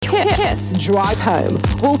Kiss Drive Home.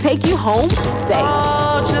 We'll take you home safe.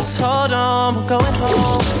 Oh, just hold on, we're going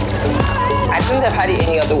home. I couldn't have had it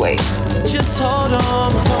any other way. Just hold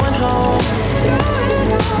on, we're going home.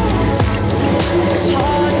 It's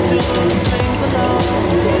hard to do these things alone.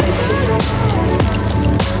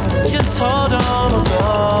 Just hold on,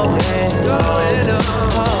 we're going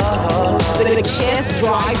home. The Kiss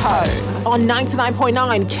Drive Home on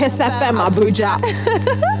 99.9 Kiss FM Abuja.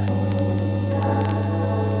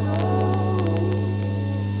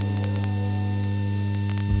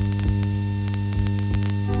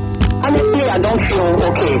 Honestly, I don't feel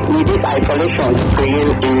okay with this isolation.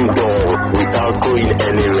 Staying indoors without going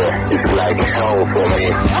anywhere is like hell for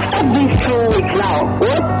me. After these 2 weeks now,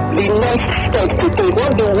 what's the next step to take?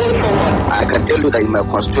 What's the way forward? I can tell you that in my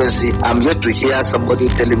constituency, I'm yet to hear somebody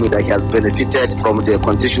telling me that he has benefited from the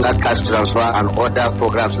conditional cash transfer and other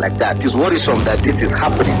programs like that. It is worrisome that this is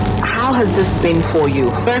happening. How has this been for you?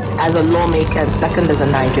 First as a lawmaker and second as a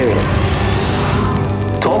Nigerian.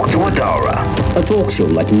 Talk2Adaora, a talk show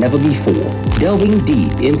like never before, delving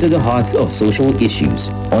deep into the hearts of social issues,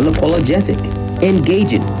 unapologetic,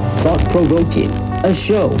 engaging, thought-provoking, a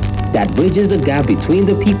show that bridges the gap between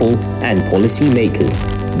the people and policymakers,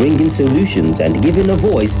 bringing solutions and giving a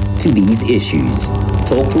voice to these issues.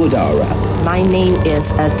 Talk2Adaora. My name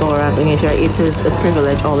is Adaora Onyechere. It is a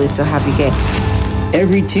privilege always to have you here.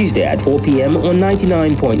 Every Tuesday at 4 p.m. on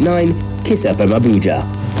 99.9 Kiss FM Abuja.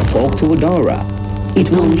 Talk2Adaora. It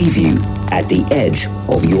will leave you at the edge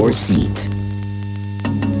of your seat.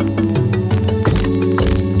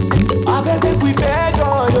 I bet make we fair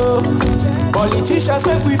God, oh. Politicians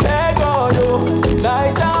make we fair God, oh.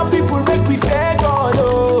 Niger people make we fair God,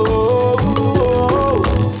 oh.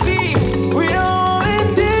 See, we all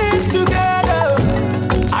in this together.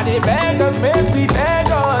 And the beggars make we fair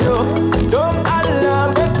God, oh. Don't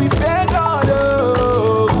Allah make we fair God,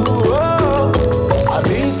 oh.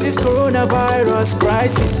 Amidst this coronavirus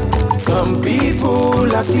crisis, some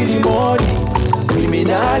people are stealing money.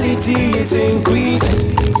 Criminality is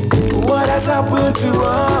increasing. What has happened to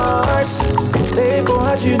us? Stay for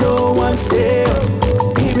us, you know, one stay up.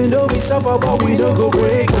 Even though we suffer, but we don't go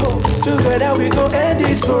break. Together we go end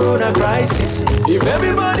this corona crisis. If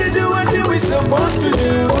everybody do what we're supposed to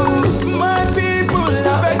do, my people,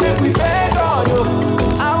 I beg make we fair God,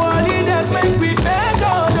 oh. Our leaders make we fair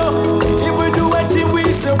God, oh. If we do what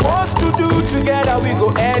we're supposed to do, together we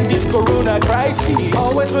go end this corona crisis.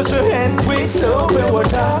 Always wash your hands with soap and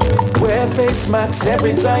water. Wear face masks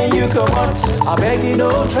every time you come out. I beg you,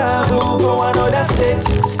 no travel, go another state.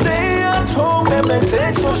 Stay at home and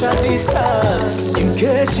maintain social distance. In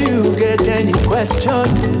case you get any question,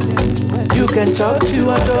 you can talk to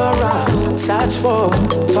Adaora. Search for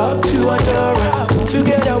Talk2Adaora.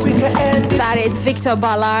 Together we can end this. That is Victor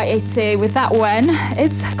Bala. It's with that one.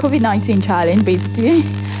 It's COVID-19 challenge, basically.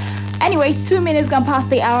 Anyways, 2 minutes gone past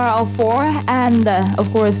the hour of 4, and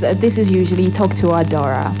of course, this is usually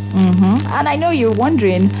Talk2Adaora. And I know you're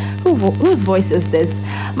wondering whose voice is this.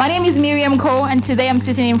 My name is Miriam Ko, and today I'm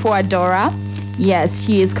sitting in for Adaora. Yes,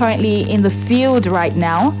 she is currently in the field right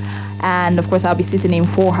now, and of course, I'll be sitting in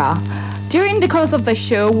for her. During the course of the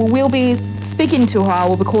show, we will be speaking to her.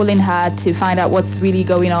 We'll be calling her to find out what's really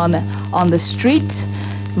going on the street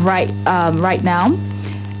right now.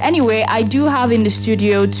 Anyway, I do have in the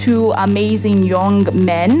studio 2 amazing young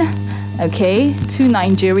men, okay, 2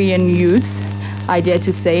 Nigerian youths, I dare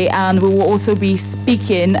to say, and we will also be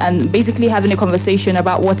speaking and basically having a conversation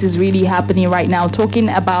about what is really happening right now, talking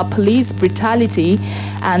about police brutality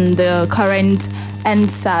and the current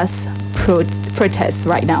NSAS protests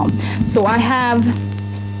right now. So I have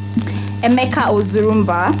Emeka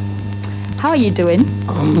Ozurumba. How are you doing?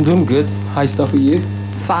 I'm doing good. Hi, stuff with you?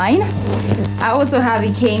 Fine. I also have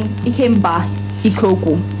Ikemba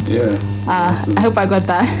Ikoku. Yeah. I hope I got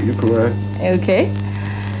that. You're correct. Okay.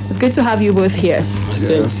 It's good to have you both here.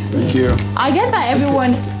 Yes, thank you. I get that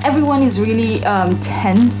everyone is really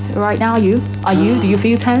tense right now. Do you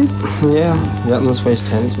feel tensed? Yeah, the atmosphere is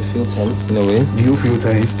tense. We feel tense in a way. Do you feel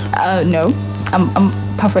tensed? No. I'm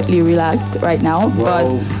perfectly relaxed right now.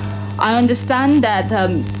 Well, but I understand that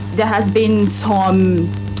there has been some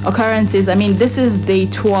occurrences. I mean, this is day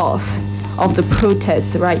 12 of the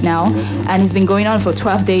protest right now, and it's been going on for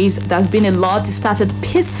 12 days. There's been a lot. It started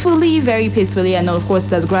peacefully, very peacefully, and of course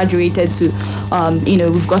that's graduated to,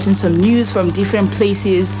 we've gotten some news from different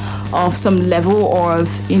places of some level of,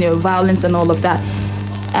 violence and all of that.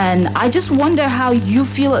 And I just wonder how you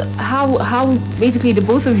feel, how basically the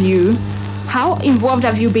both of you, how involved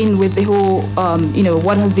have you been with the whole,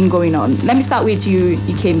 what has been going on? Let me start with you,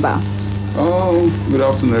 Ikemba. Good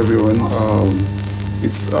afternoon, everyone.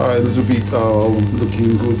 It's a little bit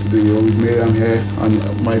looking good today with Miriam here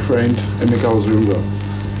and my friend Emeka Ozurunga.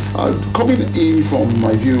 Coming in from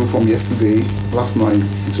my view from last night,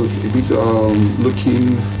 it was a bit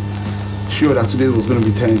looking sure that today was going to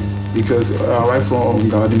be tense because right from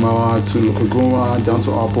Galadimawa to Lokogoma down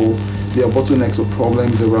to Apple, there are bottlenecks of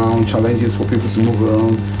problems around, challenges for people to move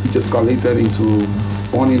around, which escalated into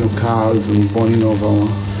burning of cars and burning of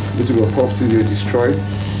basically properties were destroyed.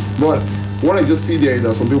 But what I just see there is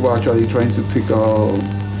that some people are actually trying to take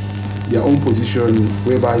their own position,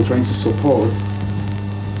 whereby trying to support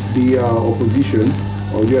the opposition,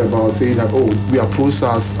 or about saying that, oh, we are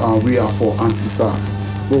pro-SARS, we are for anti-SARS.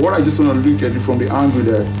 But what I just want to look at it from the angle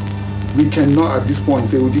that we cannot at this point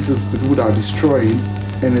say, oh, this is the people that are destroying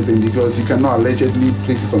anything, because you cannot allegedly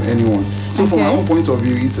place it on anyone. So from my own point of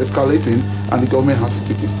view, it's escalating and the government has to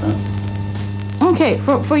take a stand. Okay,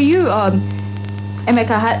 for you,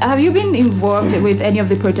 Emeka, have you been involved with any of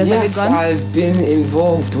the protests? Yes, I've been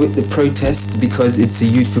involved with the protest because it's a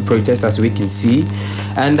youthful protest, as we can see.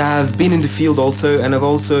 And I've been in the field also, and I've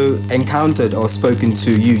also encountered or spoken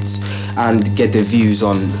to youths and get their views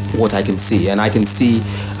on what I can see. And I can see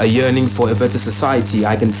a yearning for a better society.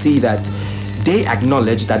 I can see that they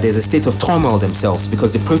acknowledge that there's a state of turmoil themselves,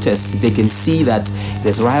 because the protests, they can see that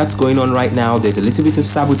there's riots going on right now, there's a little bit of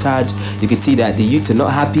sabotage, you can see that the youth are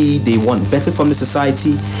not happy, they want better from the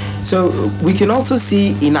society. So we can also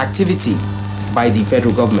see inactivity by the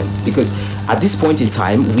federal government, because at this point in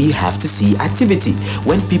time, we have to see activity.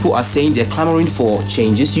 When people are saying they're clamoring for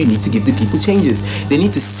changes, you need to give the people changes. They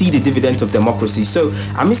need to see the dividend of democracy. So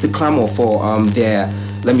amidst the clamor for their,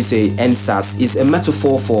 let me say, NSAS is a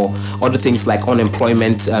metaphor for other things like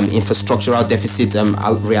unemployment, infrastructural deficit,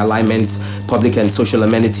 realignment, public and social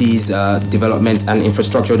amenities, development and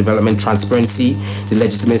infrastructural development, transparency, the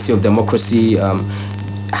legitimacy of democracy,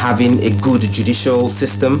 having a good judicial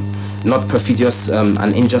system, not perfidious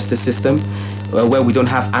and injustice system, where we don't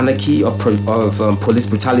have anarchy of police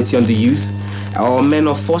brutality on the youth, or men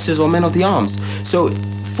of forces or men of the arms. So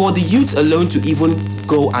for the youth alone to even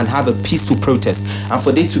go and have a peaceful protest, and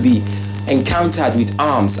for they to be encountered with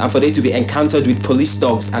arms, and for they to be encountered with police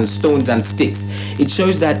dogs and stones and sticks, it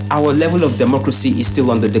shows that our level of democracy is still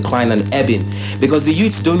on the decline and ebbing, because the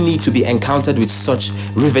youths don't need to be encountered with such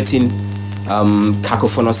riveting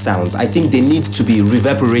cacophonous sounds. I think they need to be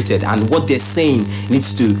reverberated, and what they're saying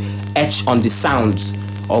needs to etch on the sounds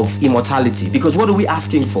of immortality. Because what are we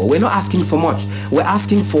asking for? We're not asking for much. We're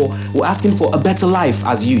asking for a better life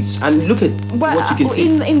as youths. And look at what you can see.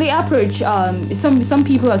 In the approach, some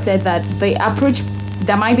people have said that the approach,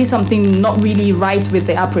 there might be something not really right with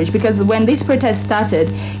the approach, because when this protest started,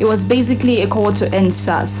 it was basically a call to end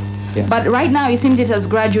SARS. Yeah. But right now, it seems it has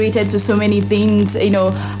graduated to so many things,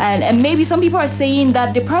 and maybe some people are saying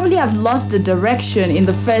that they probably have lost the direction in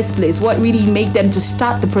the first place, what really made them to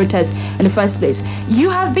start the protest in the first place. You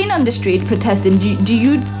have been on the street protesting. Do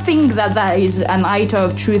you think that that is an iota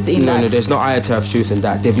of truth in that? No, there's no iota of truth in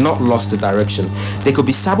that. They've not lost the direction. There could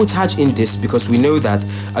be sabotage in this, because we know that,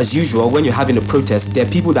 as usual, when you're having a protest, there are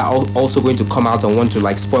people that are also going to come out and want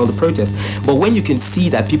to spoil the protest. But when you can see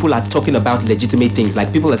that people are talking about legitimate things,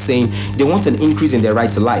 like people are saying they want an increase in their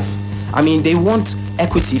right to life. I mean, they want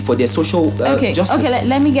equity for their social justice. Okay,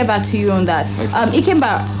 let me get back to you on that. Okay.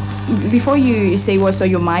 Ikemba, before you say what's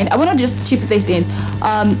on your mind, I want to just chip this in.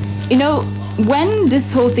 When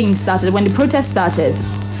this whole thing started, when the protest started,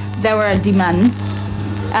 there were demands,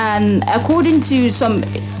 and according to some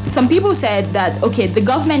people said that, okay, the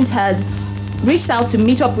government had reached out to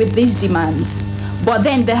meet up with these demands, but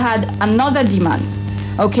then they had another demand.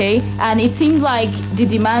 Okay, and it seemed like the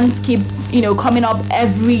demands keep, coming up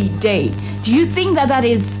every day. Do you think that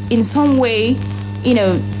is in some way,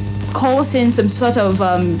 causing some sort of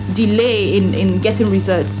delay in getting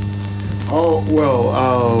results? Oh, well,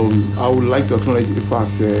 I would like to acknowledge the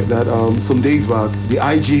fact that some days back, the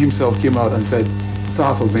IG himself came out and said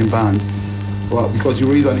SARS has been banned. Well, because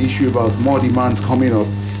you raised an issue about more demands coming up.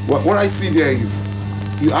 What I see there is,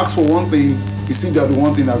 you ask for one thing, you see that the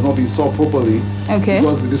one thing has not been solved properly. Okay.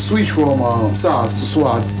 Because the switch from SARS to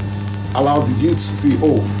SWAT allowed the youth to see,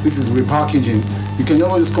 oh, this is repackaging. You can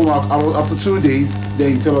not just come out after 2 days,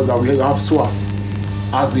 then you tell us that we have SWAT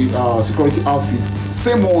as the security outfit.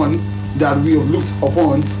 Same one that we have looked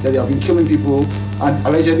upon, that they have been killing people and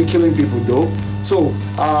allegedly killing people though. So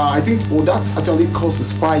I think that's actually caused a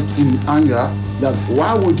spike in anger, that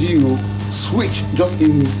why would you switch just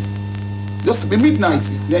midnight,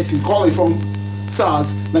 yes, you call it from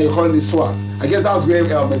SARS, now you're calling it SWAT. I guess that's where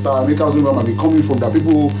Mr. Emeka's number might be coming from, that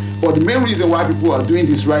people, but the main reason why people are doing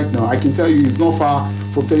this right now, I can tell you, is not far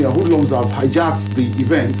from telling you hoodlums have hijacked the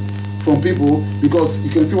event from people, because you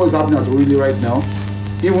can see what's happening at Orili right now.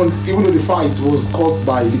 Even though the fight was caused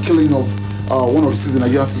by the killing of one of the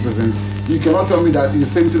Nigerian citizens, you cannot tell me that it's the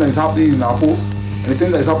same thing that is happening in Apo, and the same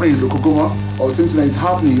thing that is happening in Lokogoma, or the same thing that is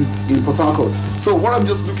happening in Port Harcourt. So what I'm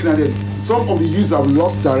just looking at it, some of the youths have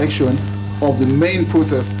lost direction of the main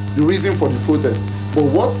protest, the reason for the protest. But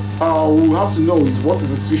what we have to know is what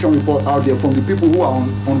is the situation report out there from the people who are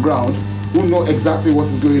on ground, who know exactly what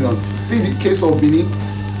is going on. See the case of Bini,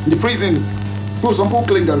 the prison. Some people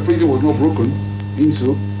claim that the prison was not broken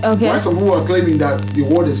into. Okay. While some people are claiming that the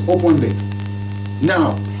ward is opened it.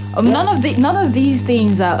 Now, none of these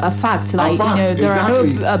things are facts. Like facts, there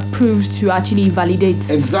exactly. are no proofs to actually validate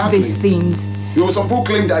these things. Some people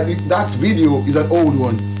claim that that video is an old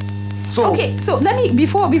one. So, okay, so let me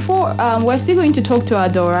before we're still going to talk to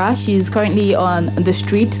Adaora. She's currently on the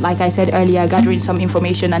street, like I said earlier, gathering some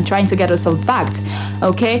information and trying to get us some facts.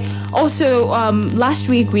 Okay. Also, last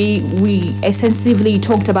week we extensively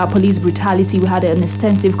talked about police brutality. We had an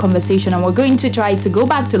extensive conversation, and we're going to try to go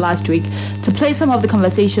back to last week to play some of the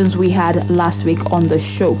conversations we had last week on the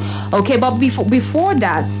show. Okay, but before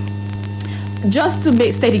that, just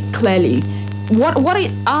to state it clearly, what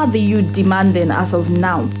are the youth demanding as of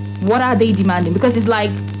now? What are they demanding? Because it's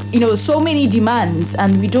like, so many demands,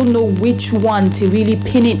 and we don't know which one to really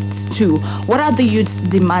pin it to. What are the youths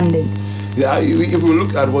demanding? Yeah, if we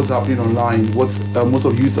look at what's happening online, what most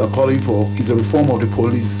of youths are calling for is a reform of the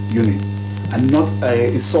police unit, and not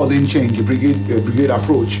a sudden change, a brigade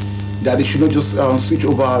approach. That they should not just switch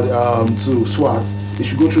over to SWAT. They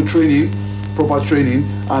should go through training, proper training,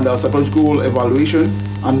 and psychological evaluation,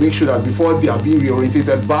 and make sure that before they are being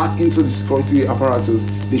reorientated back into the security apparatus,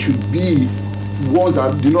 they should be ones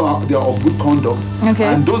that they are of good conduct. Okay.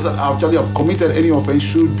 And those that actually have committed any offense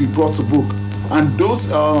should be brought to book. And those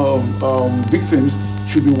victims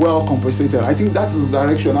should be well compensated. I think that's the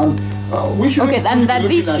direction. And we should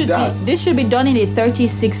this should be done in the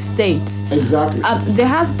 36 states. Exactly. There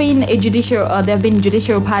have been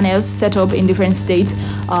judicial panels set up in different states.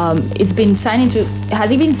 Has it been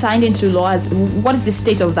signed into law? What is the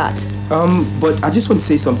state of that? But I just want to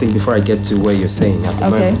say something before I get to where you're saying at the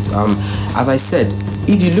moment. As I said,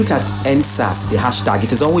 if you look at NSAS, the hashtag, it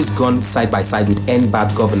has always gone side by side with End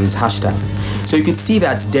Bad Governance hashtag. So you could see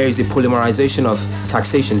that there is a polymerization of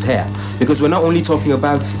taxations here, because we're not only talking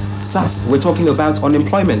about SAS, we're talking about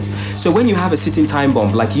unemployment. So when you have a sitting time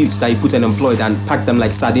bomb like youths that you put unemployed and pack them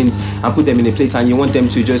like sardines and put them in a place, and you want them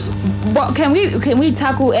to just... But can we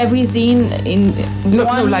tackle everything in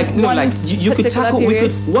you could tackle...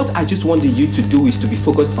 What I just want the youth to do is to be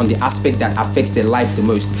focused on the aspect that affects their life the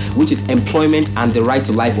most, which is employment and the right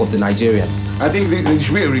to life of the Nigerian. I think there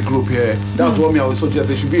should be a regroup here. That's what I would suggest.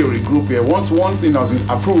 There should be a regroup here. Once one thing has been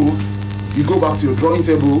approved, you go back to your drawing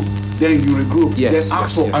table, then you regroup. Yes. Then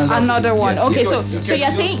ask for another one. Yes. Okay, Because so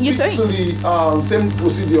you're saying to the same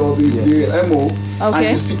procedure of the MO, and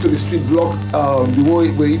you stick to the street block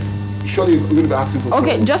the ways. Surely you're going to be asking for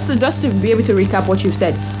trouble. just to be able to recap what you've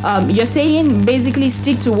said, you're saying basically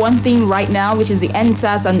stick to one thing right now, which is the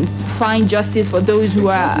NSAS, and find justice for those who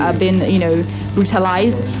are been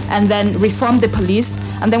brutalized, and then reform the police,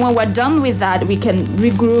 and then when we're done with that, we can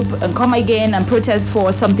regroup and come again and protest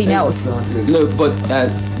for something else. No, but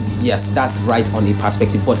yes, that's right on a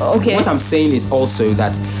perspective, but what I'm saying is also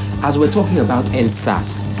that as we're talking about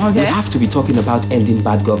NSAS, we have to be talking about ending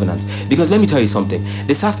bad governance. Because let me tell you something,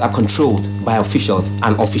 the SAS are controlled by officials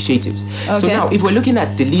and officiatives. So now, if we're looking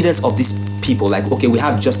at the leaders of these people, like, we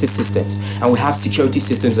have justice systems, and we have security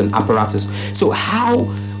systems and apparatus. So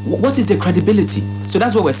what is the credibility? So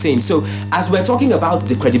that's what we're saying. So as we're talking about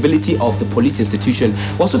the credibility of the police institution,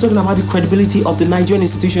 we're also talking about the credibility of the Nigerian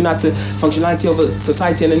institution as a functionality of a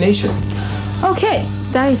society and a nation. Okay,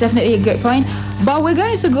 that is definitely a good point. But we're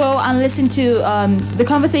going to go and listen to the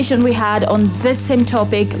conversation we had on this same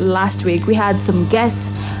topic last week. We had some guests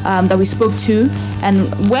that we spoke to, and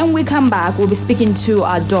when we come back, we'll be speaking to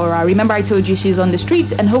Adaora. Remember, I told you she's on the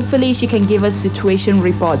streets, and hopefully she can give us a situation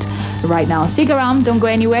report right now. Stick around, don't go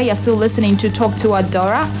anywhere. You're still listening to Talk to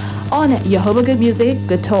Adaora on your home of good music,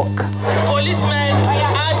 Good Talk. Policemen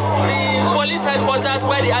at the police headquarters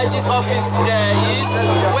where the IG's office is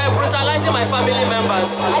were brutalizing my family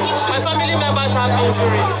members. My family members have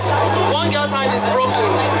injuries. One girl's hand is broken.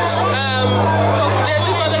 There's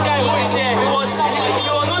this other guy who is here. He was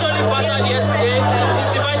not only battered yesterday,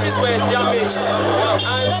 his devices were damaged.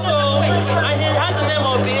 And he has the name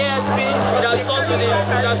of the ASP that saw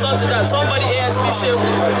to that. Somebody ASP Shehu.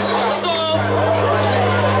 So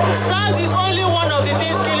SARS is only one of the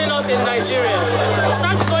things killing us in Nigeria.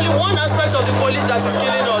 SARS is only one aspect of the police that is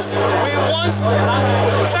killing us. We want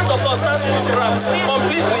first of all, SARS should be scrapped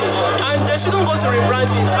completely, and they shouldn't go to rebrand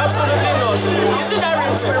it. Absolutely not. You see that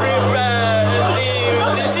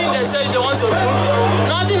the thing they say they want to do?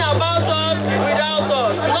 Nothing about us without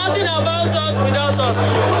us. Nothing about us without us.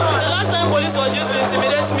 The last time police was used to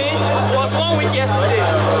intimidate me was 1 week yesterday.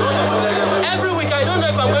 Every week, I don't know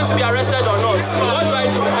if I'm going to be arrested or not. What do?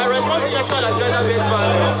 I respond to sexual and gender-based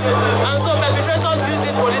violence. And so perpetrators use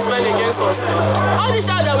these policemen against us. All the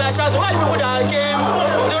shots that we are shouting, why the people that came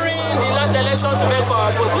during the last election to beg for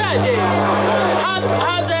our vote, where are they? Has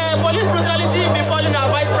police brutality befallen our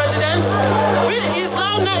vice president? His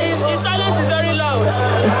silence is very loud.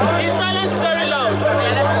 His silence is very loud.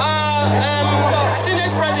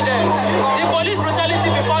 Senate president, the police brutality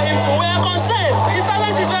before him too. We are concerned. His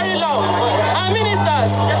silence is very loud. Our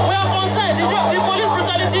ministers, we are concerned. The police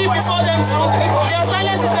brutality before them too. Their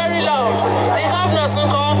silence is very loud. The governor,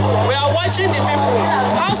 we are watching the people.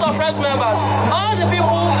 House of Reps members, all the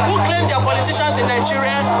people who claim they are politicians in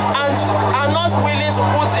Nigeria and are not willing to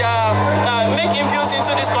put make input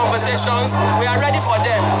into these conversations, we are ready for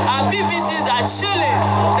them. Our PVCs are chilling.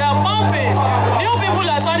 They are pumping. New people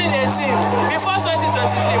are turning 18. Before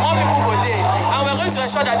 2023, more people go there. And we're going to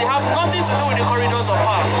ensure that they have nothing to do with the corridors of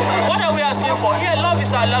power. What are we asking for? Here, love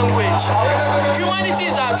is our language.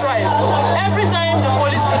 Humanity is our tribe. Every time the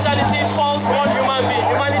police brutality falls one human being,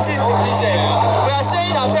 humanity is depleted. We are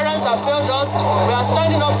saying our parents have failed us. We are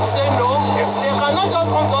standing up to say no. They cannot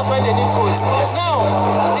just come to us when they need votes. Now,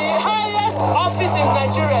 the highest office in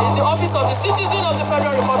Nigeria is the office of the citizen of the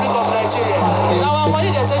Federal Republic of Nigeria. Now, our money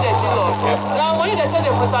they say they kill us. Now, our money they say they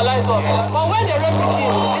brutalize us. But when they rape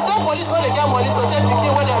Pikin, it's not police when they get money to take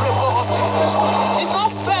Pikin when they rape go hospital. It's not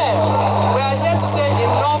fair. We are here to say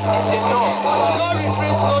enough is enough. No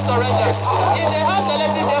retreat, no surrender. If they have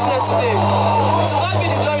selective deafness today, to God be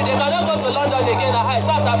the glory, they cannot go to London again and high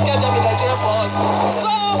SARS have kept them in Nigeria for us. So,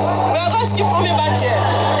 we are going to keep coming back here.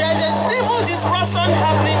 There is a civil disruption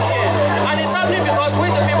happening here. And it's happening because we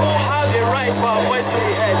the people have a right for our voice to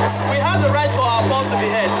be heard. We have the right for our pulse to be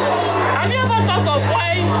heard. Have you ever thought of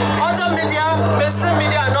why other media, mainstream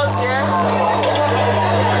media are not here?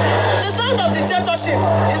 The sound of dictatorship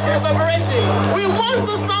is reverberating. We want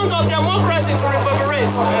the sound of democracy to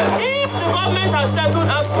reverberate. If the government has settled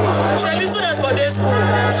us to, shall be students for day school.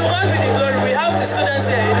 So God be the glory. We have the students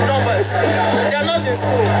here in numbers. They are not in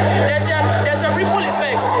school. There's a ripple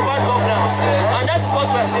effect to bad governance. And that is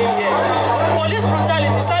what we are seeing here. Police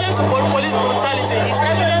brutality, silence to police brutality is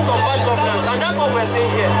evidence of bad governance. And that's what we're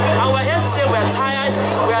seeing here. And we're here to say we're tired,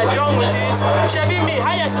 we are done with it. Shebi me,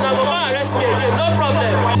 highest and I go arrest me again, no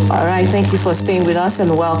problem. All right, thank you for staying with us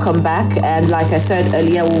and welcome back. And like I said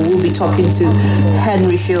earlier, we will be talking to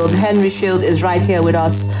Henry Shield. Henry Shield is right here with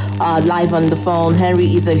us live on the phone. Henry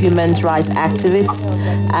is a human rights activist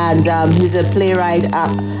and he's a playwright,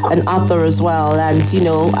 an author as well. And, you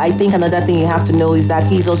know, I think another thing you have to know is that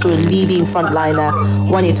he's also a leading frontliner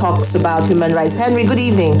when he talks about human rights. Henry, good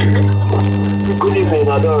evening. Good evening,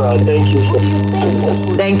 Adora. Thank you.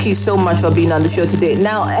 Thank you so much for being on the show today.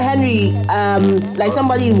 Now, Henry, like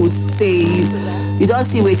somebody will say, you don't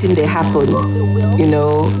see waiting they happen. You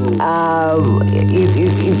know,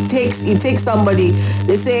 it takes somebody.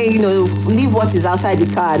 They say, you know, leave what is outside the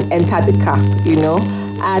car and enter the car. You know,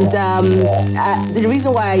 and the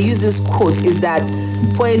reason why I use this quote is that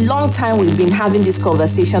for a long time we've been having this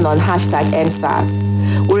conversation on #EndSARS.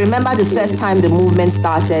 We remember the first time the movement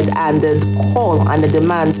started and the call and the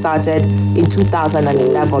demand started in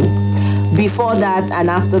 2011. Before that and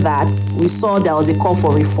after that, we saw there was a call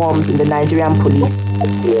for reforms in the Nigerian police.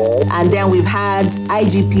 And then we've had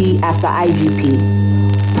IGP after IGP,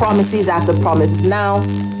 promises after promises. Now,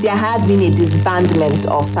 there has been a disbandment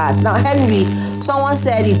of SARS. Now, Henry, someone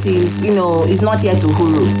said it is, you know, it's not yet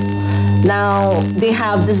Uhuru. Now, they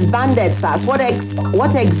have disbanded SARS. What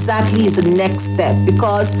exactly is the next step?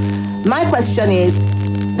 Because my question is,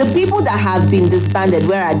 the people that have been disbanded,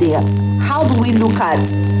 where are they? How do we look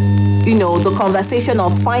at, you know, the conversation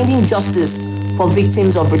of finding justice for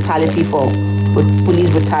victims of brutality, for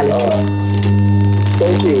police brutality?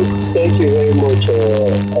 Thank you very much,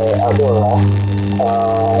 Adora.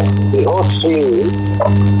 The whole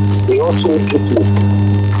people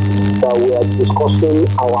that we are discussing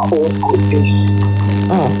our own police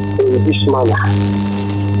in this manner,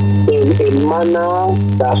 in a manner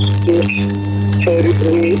that speaks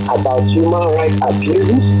terribly about human rights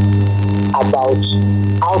abuses, about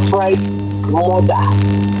outright murder.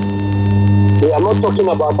 We are not talking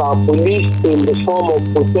about our police in the form of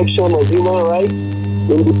protection of human rights,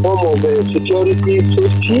 in the form of security,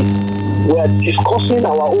 safety. We are discussing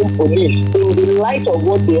our own police in the light of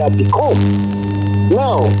what they have become.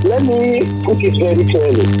 Now, let me put it very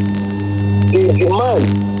clearly. The demand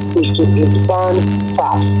is to disband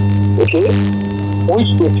SARS, okay? Which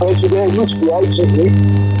the IGP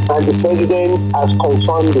and the president has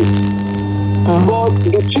confirmed it. But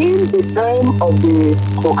between the time of the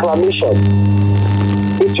proclamation,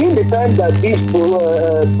 between the time that this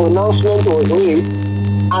pronouncement was made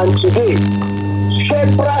and today,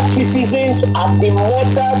 several citizens have been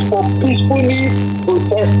murdered for peacefully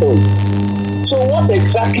protesting. So what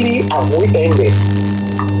exactly have we ended?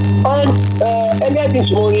 And earlier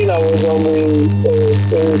this morning I was on a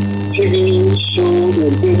TV show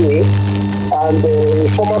in Benue, and the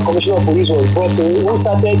former commissioner of police was brought in, who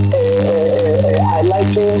started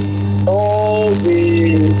highlighting all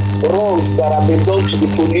the wrongs that have been done to the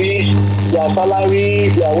police, their salary,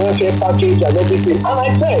 their welfare package and everything. And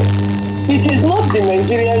I said, it is not the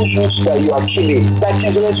Nigerian youth that you are killing that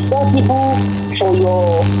is responsible for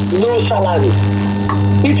your low salary.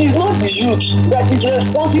 It is not the youth that is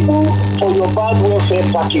responsible for your bad welfare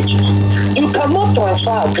packages. You cannot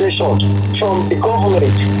transfer aggression from the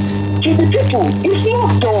government to the people. It's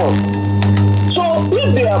not done. So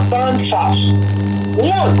if they are banned fast,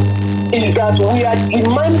 one is that we are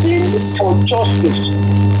demanding for justice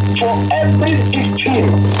for every victim,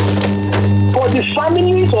 for the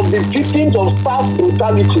families of the victims of staff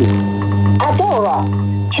brutality. Adaora,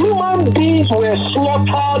 human beings were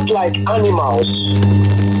slaughtered like animals.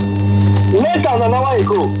 Less than an hour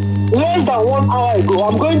ago, less than 1 hour ago,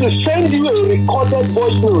 I'm going to send you a recorded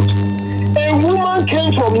voice note. A woman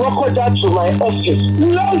came from Lokoja to my office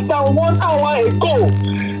less than 1 hour ago.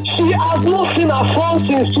 She has not seen her phone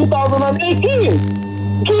since 2018.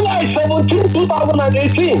 July 17,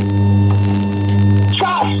 2018.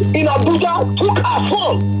 SARS in Abuja took her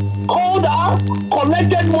phone, called her,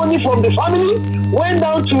 collected money from the family, went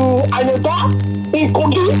down to Aneta in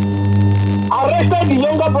Kogi, arrested the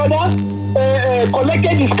younger brother,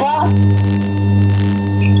 collected his car.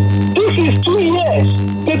 This is 2 years.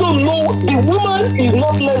 They don't know. The woman is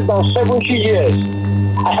not less than 70 years.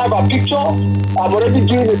 I have a picture. I'm already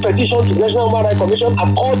doing a petition to the National Human Rights Commission.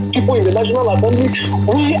 I've called people in the National Assembly.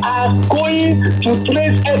 We are going to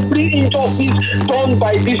trace every injustice done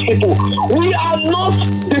by these people. We are not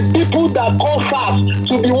the people that call SARS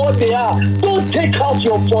to be what they are. Don't take out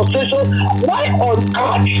your frustration. Why on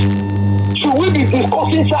earth should we be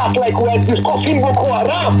discussing SARS like we are discussing Boko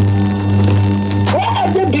Haram? Why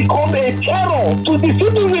have they become a terror to the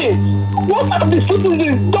citizens? What have the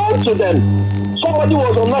citizens done to them? Somebody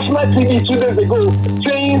was on national TV 2 days ago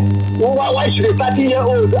saying, why should a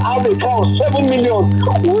 30-year-old have a car of 7 million?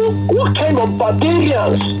 What kind of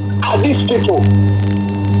barbarians are these people?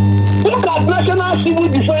 Look at National Civil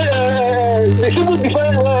Defense, the Civil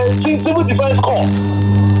Defense Corps.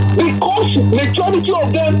 Because majority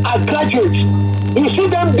of them are graduates, you see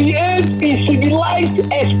them behave in civilized,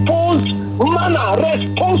 exposed manner,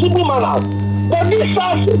 responsible manner. But this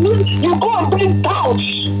SARS, you go and bring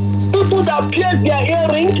touts. People that pierce their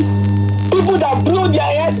earrings, people that blow their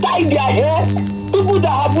hair, dye their hair, people that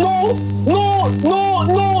have no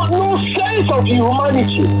sense of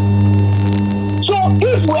humanity. So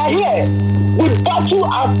if we are here, the battle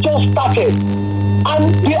has just started.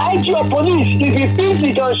 And the IG of police, if he thinks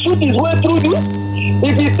he can shoot his way through this,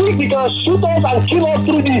 if he thinks he can shoot us and kill us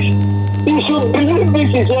through this, he should believe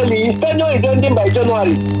this is early. His tenure is ending by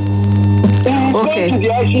January. Okay.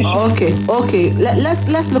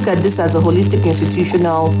 Let's look at this as a holistic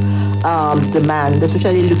institutional demand,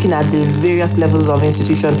 especially looking at the various levels of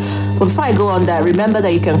institution. But before I go on that, remember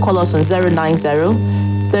that you can call us on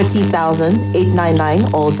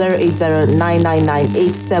 090-30,899 or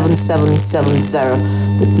 080-999-87770.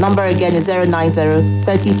 The number again is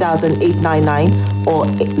 090-30,899 or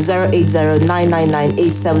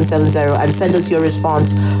 080-999-8770, and send us your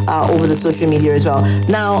response over the social media as well.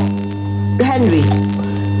 Now, Henry,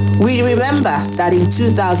 we remember that in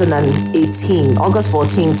 2018, August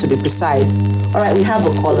 14 to be precise. All right, we have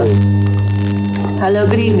a caller. Hello,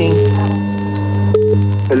 good evening.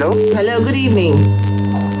 Hello? Hello, good evening.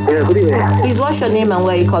 Yeah, good evening. Please, what's your name and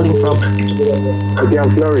where are you calling from? Okay, I'm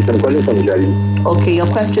Flourish. I'm calling from Jali. Okay, your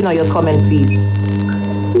question or your comment, please.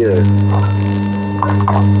 Yeah.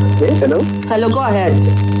 Okay, hello? Hello, go ahead.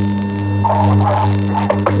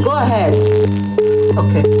 Go ahead.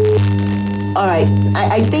 Okay. All right.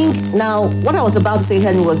 I think now what I was about to say,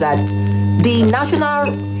 Henry, was that the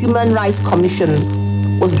National Human Rights Commission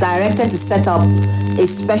was directed to set up a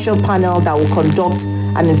special panel that will conduct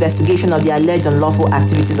an investigation of the alleged unlawful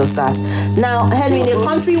activities of SARS. Now, Henry, in a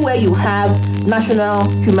country where you have National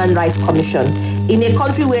Human Rights Commission, in a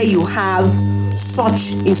country where you have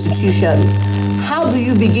such institutions, how do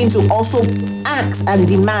you begin to also ask and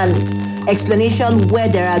demand explanation where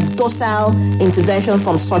there are docile interventions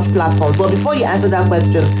from such platforms. But before you answer that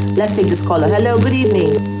question, let's take this caller. Hello, good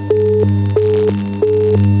evening.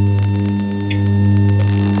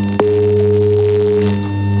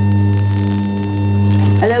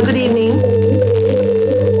 Hello, good evening.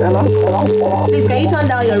 Hello? Please, can you turn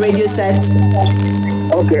down your radio set?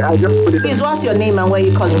 Okay, I just put it. Please, what's your name and where are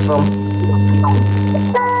you calling from?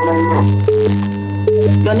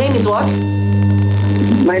 Your name is what?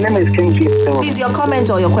 My name is Kingsley. Please, your comment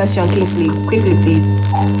or your question, Kingsley. Quickly, please.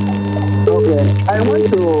 Okay, I want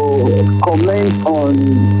to comment on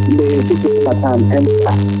the situation at hand.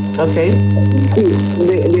 Okay. See,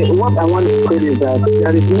 what I want to say is that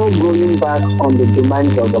there is no going back on the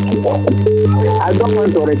demands of the people. I don't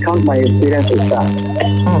want to recount my experience with that.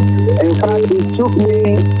 In fact, it took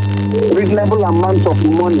me reasonable amount of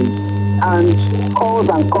money and calls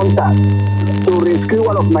and contacts to rescue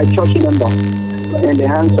one of my church members in the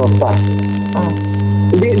hands of that.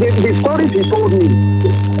 The stories he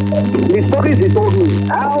told me,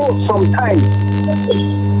 how sometimes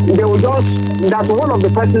they will just, that one of the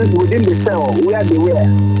persons within the cell where they were,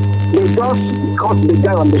 they just caught the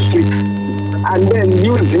guy on the street and then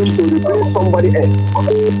use him to replace somebody else,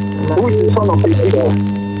 who is the son of the people.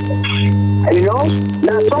 You know,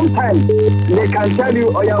 now sometimes they can tell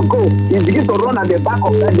you, oh yeah, go. You begin to run at the back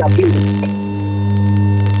of that their place.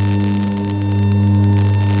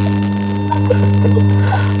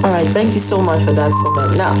 All right, thank you so much for that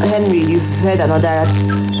comment. Now, Henry, you've heard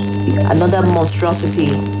another monstrosity,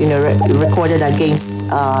 recorded against,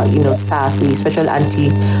 SARS, the Special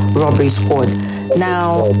Anti-Robbery Squad.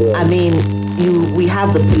 Now, I mean, we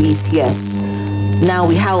have the police, yes. Now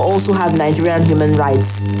we also have Nigerian Human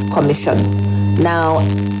Rights Commission. Now,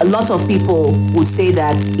 a lot of people would say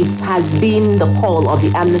that it has been the call of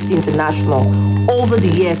the Amnesty International over the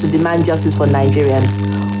years to demand justice for Nigerians,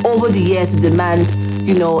 over the years to demand,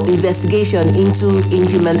 investigation into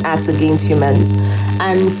inhuman acts against humans.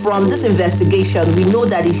 And from this investigation, we know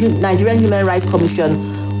that the Nigerian Human Rights Commission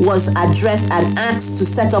was addressed and asked to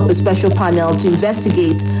set up a special panel to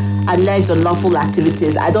investigate alleged unlawful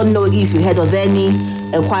activities. I don't know if you heard of any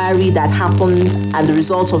inquiry that happened and the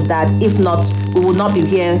results of that. If not, we will not be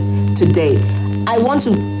here today. I want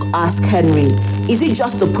to ask Henry, is it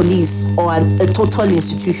just the police or a total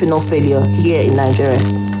institutional failure here in Nigeria?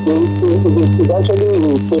 It's actually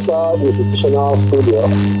a total institutional failure.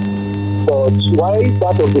 But why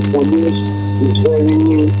that of the police is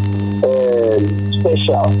very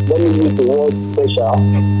special, let me use the word special,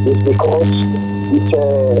 is because it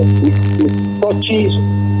touches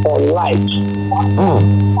on life.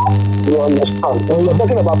 You understand? When you're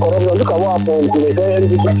talking about corruption, look at what happened in the very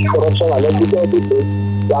corruption and everything.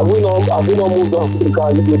 Have we not moved on? You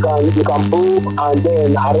can prove and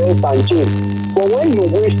then arrest and change. But when you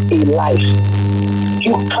waste a life,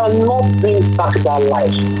 you cannot bring back that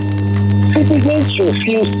life. Citizens should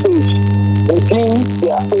feel safe within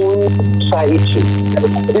their own society.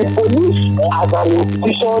 The police as an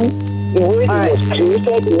institution, the way it was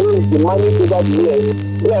created, the way it's managed over the years,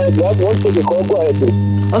 want to take a go ahead, please.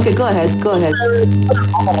 Okay, go ahead.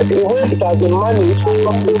 The way it has been managed.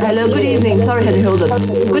 Hello, good evening. Sorry, Henry, hold on.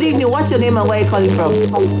 Good evening. What's your name and where are you calling from?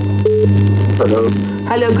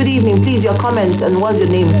 Hello, good evening. Please, your comment and what's your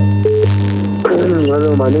name?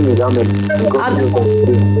 Hello, my name is Ahmed.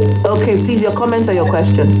 Okay, please, your comment or your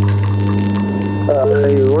question? I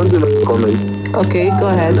want to make a comment. Okay, go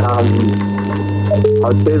ahead.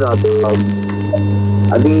 I'd say that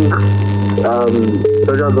I think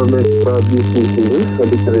federal government probably sees things a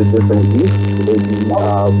little differently.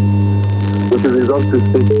 We should resolve to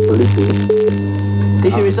state policing. They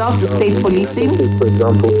should resolve to state policing? For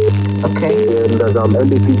example. Okay. And there's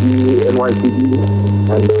NDPD, NYPD,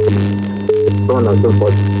 and so on and so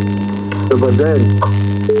forth. So, but then,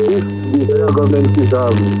 if the federal government is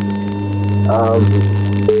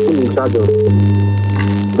in charge of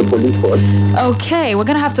the police force. Okay, we're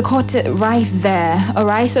gonna have to cut it right there. All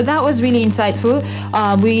right, so that was really insightful.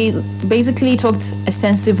 We basically talked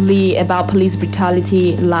extensively about police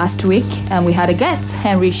brutality last week, and we had a guest,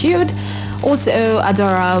 Henry Shield. Also,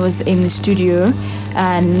 Adaora was in the studio,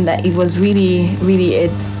 and it was really a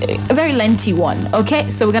very lengthy one. Okay,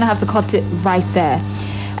 so we're gonna have to cut it right there.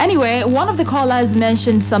 Anyway, one of the callers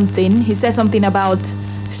mentioned something. He said something about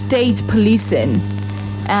state policing.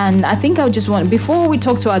 And I think I would just want, before we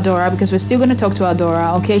talk to Adaora, because we're still going to talk to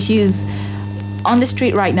Adaora, okay? She's on the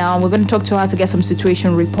street right now, and we're going to talk to her to get some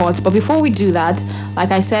situation reports. But before we do that,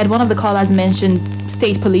 like I said, one of the callers mentioned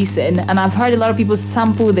state policing, and I've heard a lot of people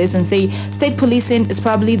sample this and say state policing is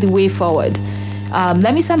probably the way forward.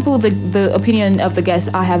 Let me sample the opinion of the guests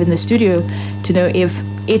I have in the studio to know if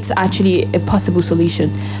it's actually a possible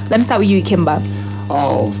solution. Let me start with you, Ikemba.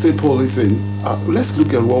 State policing. Let's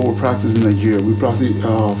look at what we practice in Nigeria. We practice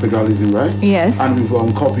federalism, right? Yes. And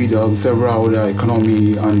we've copied several other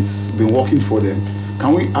economy, and it's been working for them.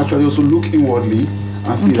 Can we actually also look inwardly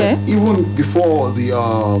and see that even before the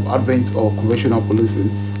advent of conventional policing,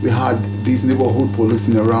 we had this neighborhood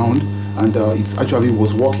policing around, and it actually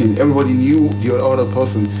was working. Everybody knew the other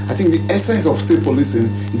person. I think the essence of state policing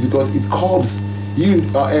is because it curbs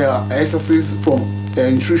excesses from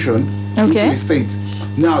intrusion into the states.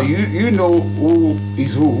 Now you know who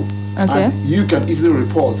is who, and you can easily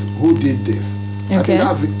report who did this. I think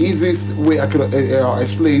that's the easiest way I could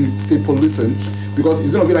explain state policing, because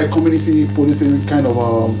it's going to be like community policing kind of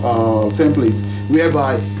template,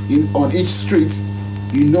 whereby on each street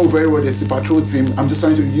you know very well there's a patrol team. I'm just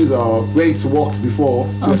trying to use where it's worked before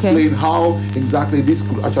to explain how exactly this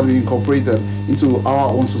could actually be incorporated into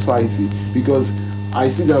our own society, because I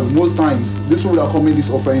see that most times these people that commit these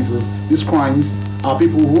offenses, these crimes, are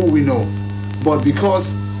people who we know. But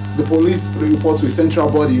because the police report to a central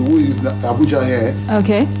body who is Abuja here,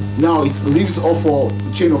 now it leaves off for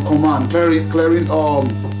the chain of command, clearing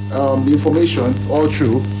the information all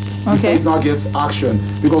through before it now gets action.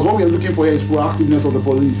 Because what we are looking for here is proactiveness of the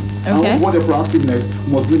police. And what the proactiveness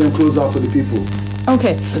must bring them closer to the people.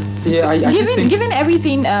 Okay. Given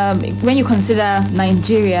everything, when you consider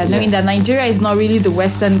Nigeria, knowing that Nigeria is not really the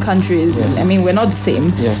Western countries, I mean, we're not the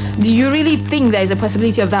same. Do you really think there is a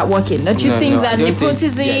possibility of that working? Don't you think that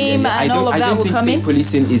nepotism and all of that will come in? I don't think state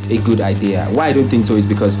policing is a good idea. Why I don't think so is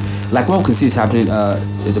because, like what we can see is happening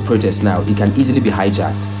in the protests now, it can easily be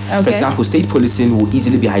hijacked. For example, state policing will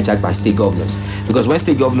easily be hijacked by state governors, because when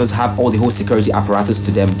state governors have all the whole security apparatus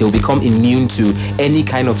to them, they'll become immune to any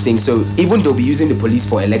kind of thing. So even they'll be using the police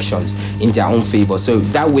for elections in their own favor. So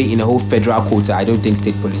that way, in a whole federal quota, I don't think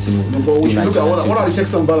state policing will. No, but we should look at what are the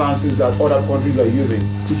checks and balances that other countries are using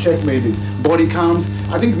to checkmate this. Body cams.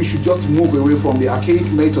 I think we should just move away from the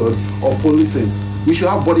archaic method of policing. We should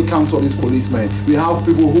have body cams for these policemen. We have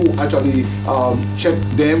people who actually check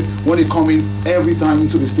them when they come in every time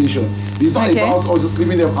into the station. It's not about us just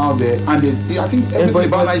leaving them out there. And I think everything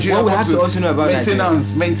about Nigeria. What we have to also know about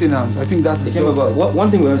maintenance. I think that's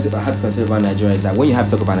one thing we also have to consider about Nigeria is that when you have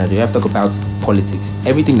to talk about Nigeria, you have to talk about politics.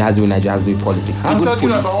 Everything that has to do with Nigeria has to do with politics. I'm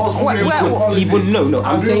talking about us.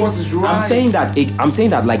 I'm saying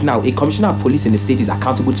that like now, a commissioner of police in the state is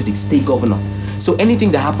accountable to the state governor. So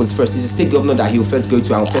anything that happens first is the state governor that he'll first go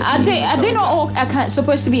to. And first are they not all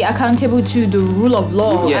supposed to be accountable to the rule of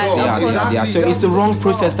law? Yes, they are. So it's the wrong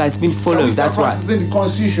process that's been followed. That's why. Practicing the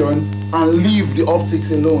constitution and leave the optics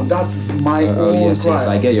alone. That's my own yes,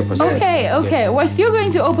 I get your perspective. Okay. We're still going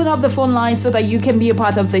to open up the phone lines so that you can be a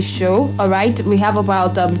part of the show. All right. We have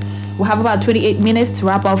about 28 minutes to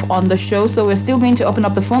wrap up on the show, so we're still going to open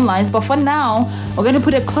up the phone lines. But for now, we're going to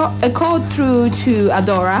put a call through to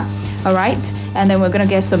Adaora. All right, and then we're gonna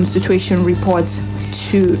get some situation reports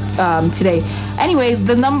today. Anyway,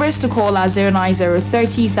 the numbers to call are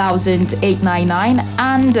 090-30,899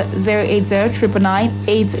 and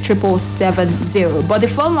 080-999-8770. But the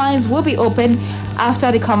phone lines will be open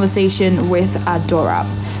after the conversation with Adaora.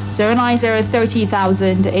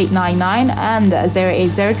 090-30,899 and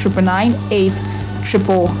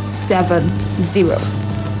 080-999-8770.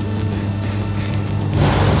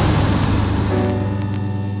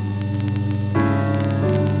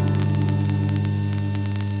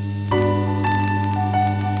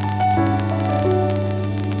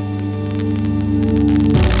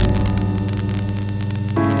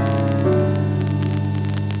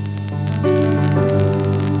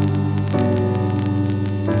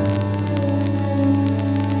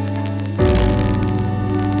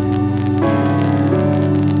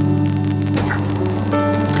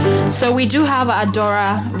 So we do have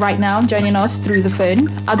Adaora right now joining us through the phone.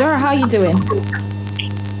 Adaora, how are you doing?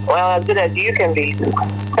 Well, as good as you can be.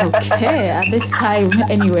 Okay, at this time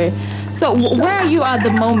anyway. So where are you at the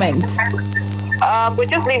moment? We're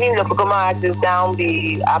just leaving the Kukuma axis down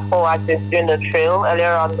the Apple axis during the trail.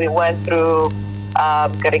 Earlier on, we went through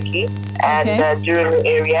Gariki and Juru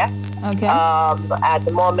area. Okay. At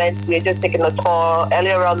the moment, we're just taking a tour.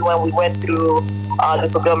 Earlier on, when we went through the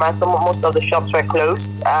Kukuma, most of the shops were closed.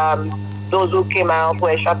 Those who came out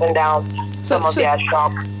were shutting down some of their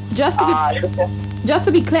shops. Just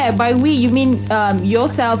to be clear, by we you mean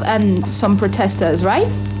yourself and some protesters, right?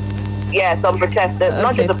 Yeah, some protesters,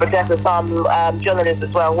 not just the protesters, some journalists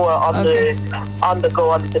as well who are on the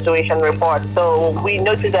go on the situation report. So we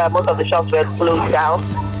noticed that most of the shops were closed down.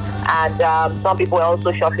 And some people are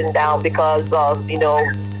also shutting down because of,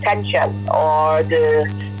 tension or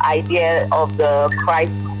the idea of the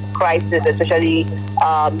crisis, especially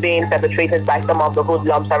being perpetrated by some of the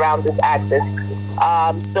hoodlums around this axis.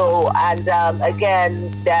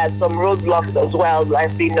 Again, there's some roadblocks as well,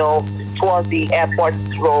 as we know, towards the airport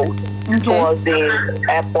road, towards the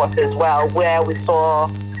airport as well, where we saw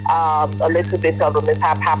a little bit of a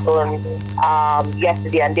mishap happen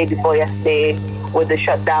yesterday and day before yesterday with the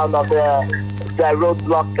shutdown of the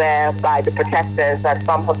roadblock there by the protesters and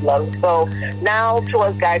some hoodlums. So now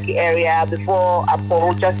towards Garki area, before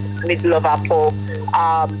Apo, just middle of Apo,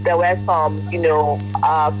 there were some,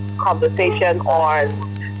 conversation on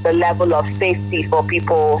the level of safety for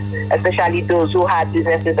people, especially those who had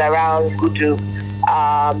businesses around Gudu,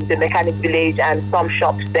 the mechanic village, and some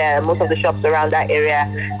shops there. Most of the shops around that area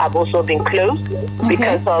have also been closed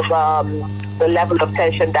because of the level of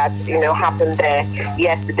tension that happened there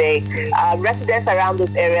yesterday. Residents around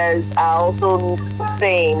those areas are also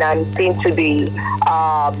saying and seem to be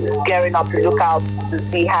gearing up to look out to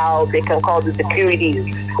see how they can call the security,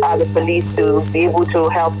 the police, to be able to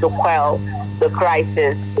help to quell the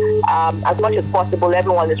crisis. As much as possible,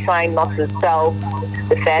 everyone is trying not to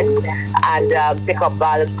self-defend and pick up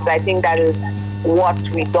violence, because I think that is what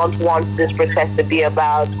we don't want this protest to be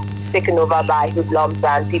about, taken over by hoodlums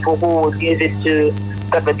and people who would use it to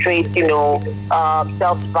perpetrate,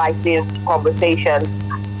 self-divisive conversations.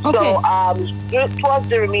 So towards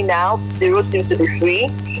Jeremy now, the road seems to be free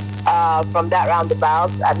from that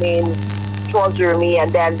roundabout. I mean, towards Jeremy,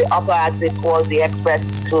 and then the upper axis towards the express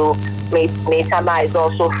to Maitama is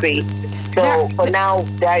also free. So for now,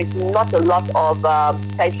 there is not a lot of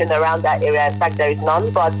tension around that area. In fact, there is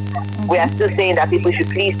none, but we are still saying that people should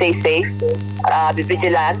please stay safe, be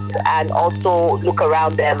vigilant, and also look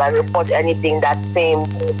around them and report anything that seems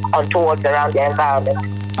untoward around the environment.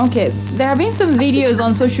 Okay, there have been some videos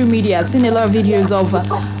on social media. I've seen a lot of videos of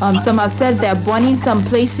some have said they're burning some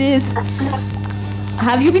places.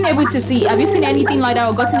 Have you been able to see, have you seen anything like that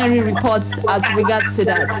or gotten any reports as regards to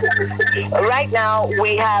that? Right now,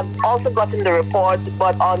 we have also gotten the reports,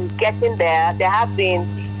 but on getting there have been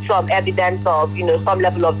some evidence of, some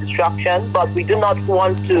level of destruction, but we do not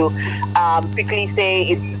want to quickly say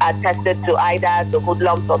it's attested to either the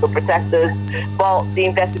hoodlums or the protesters, but the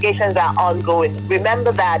investigations are ongoing.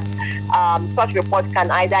 Remember that such reports can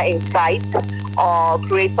either incite or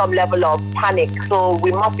create some level of panic. So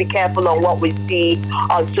we must be careful on what we see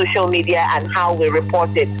on social media and how we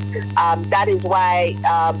report it. That is why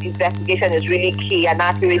investigation is really key, and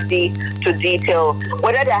accuracy to detail.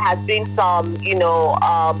 Whether there has been some,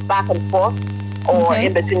 back and forth or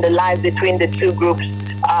in between the lines between the two groups,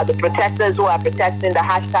 the protesters who are protesting, the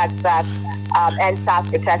hashtag NSAS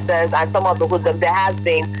protesters, and some of the hoodlums, there has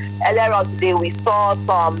been. Earlier on today, we saw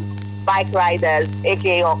some bike riders,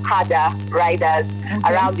 aka Okada riders,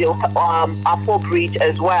 around the Apo Bridge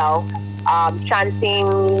as well,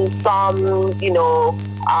 chanting some,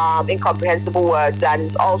 incomprehensible words,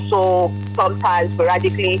 and also sometimes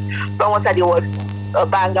sporadically, someone said it was a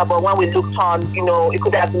banger, but when we looked on, it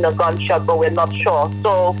could have been a gunshot, but we're not sure.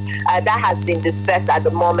 So that has been dispersed at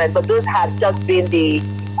the moment, but those have just been the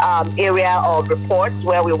area of reports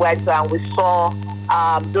where we went and we saw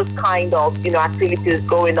those kind of activities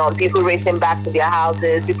going on, people racing back to their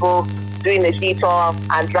houses, people doing a detour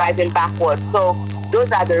and driving backwards. So those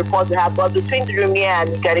are the reports we have. But between Rumia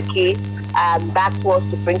and Gariki, back towards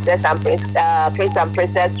the Prince and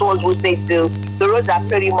Princess, towards Wuse too, the roads are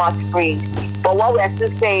pretty much free. But what we are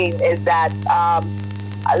still saying is that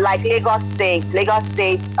like Lagos State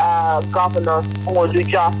Governor Molu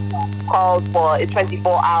just called for a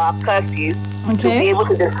 24-hour curfew to be able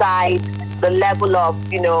to decide the level of,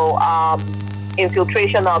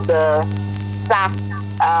 infiltration of the SAF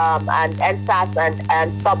and NSAS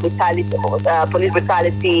and stop brutality, police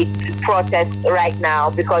brutality protests right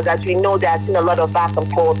now, because as we know, there's been a lot of back and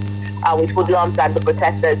forth with hoodlums and the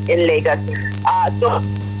protesters in Lagos. Also,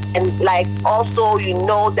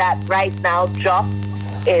 that right now, Jos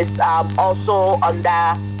is also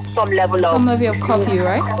under some level of curfew,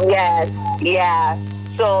 right? Yes, yeah.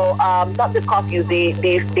 So not the curfew, the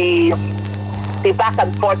back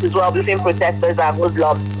and forth as well between protesters and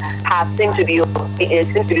Muslims seems to be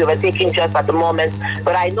overtaking just at the moment.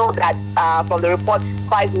 But I know that from the report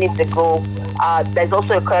 5 minutes ago, there's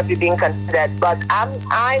also a curfew being considered. But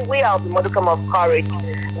we are of the modicum of courage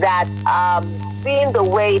that seeing the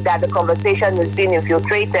way that the conversation is being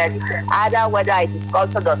infiltrated, either whether it is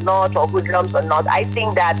sponsored or not, or hoodlums or not, I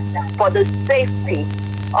think that for the safety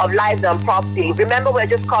of lives and property, remember we're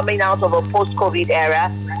just coming out of a post-COVID era,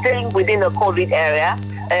 still within a COVID era,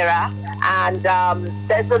 And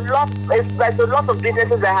there's a lot of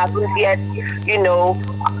businesses that haven't yet,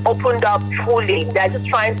 opened up fully. They're just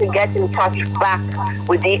trying to get in touch back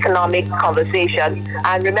with the economic conversation.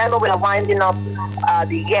 And remember, we are winding up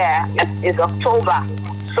the year. It's October,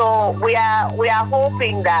 so we are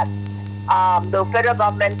hoping that the federal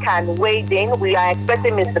government can wade in. We are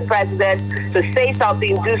expecting Mr. President to say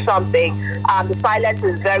something, do something. The silence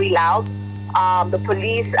is very loud. The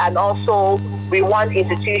police, and also we want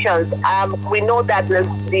institutions. We know that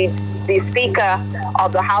the Speaker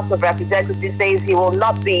of the House of Representatives says he will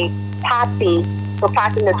not be party to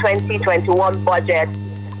passing the 2021 budget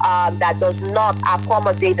that does not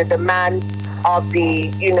accommodate the demands of the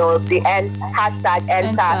hashtag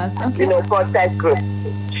 #EndSARS, protest group.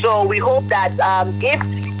 So we hope that if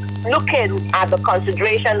looking at the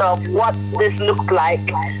consideration of what this looks like,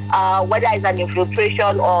 whether it's an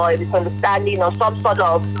infiltration or a misunderstanding or some sort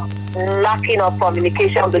of lacking of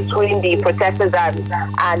communication between the protesters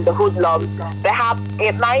and the hoodlums, perhaps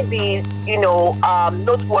it might be,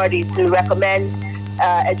 noteworthy to recommend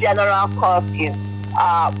a general curfew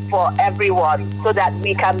for everyone so that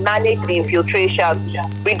we can manage the infiltration.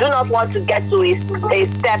 We do not want to get to a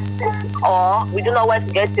step, or we do not want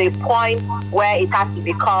to get to a point where it has to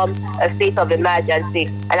become a state of emergency.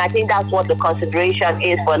 And I think that's what the consideration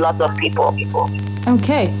is for a lot of people.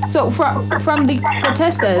 Okay, so from the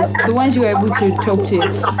protesters, the ones you were able to talk to,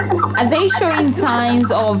 are they showing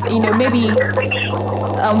signs of, maybe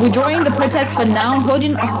withdrawing the protest for now,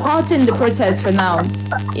 halting the protest for now?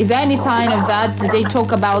 Is there any sign of that? What did they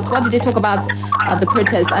talk about the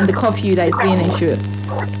protest and the curfew that is being issued?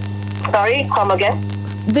 Sorry, come again?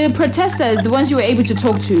 The protesters, the ones you were able to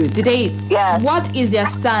talk to, what is their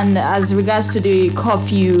stand as regards to the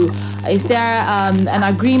curfew? Is there an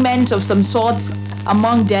agreement of some sort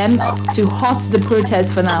among them to halt the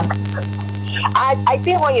protest for now? I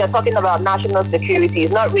think when you're talking about national security,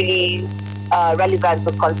 it's not really relevant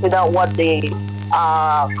to consider what the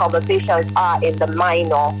conversations are in the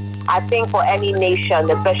minor. I think for any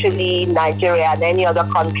nation, especially Nigeria and any other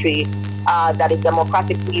country that is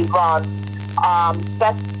democratically run,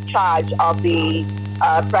 first charge of the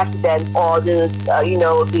president or the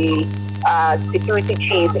security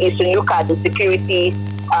chief is to look at the security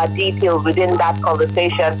details within that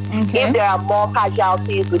conversation. Okay. If there are more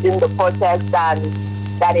casualties within the protest than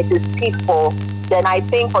it is peaceful, then I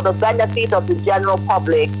think for the benefit of the general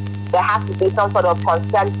public, there has to be some sort of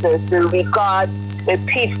consensus to regard a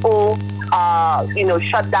peaceful,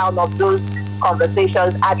 shutdown of those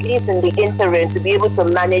conversations, at least in the interim, to be able to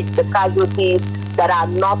manage the casualties that are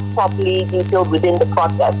not properly detailed within the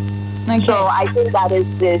process. Okay. So I think that is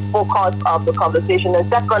the focus of the conversation. And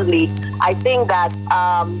secondly, I think that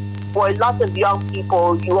for a lot of young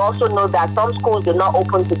people, you also know that some schools are not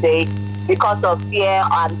open today because of fear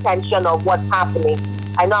and tension of what's happening.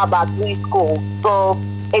 I know about 3 schools. So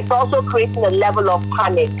it's also creating a level of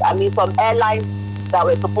panic. I mean, some airlines that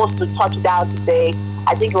were supposed to touch down today,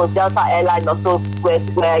 I think it was Delta Airlines or so, were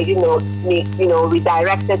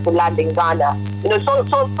redirected to land in Ghana.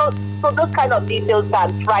 So those kind of details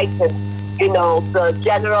can frighten, the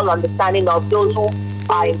general understanding of those who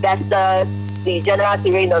are investors, the general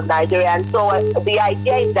terrain of Nigeria. And so the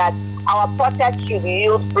idea is that our protest should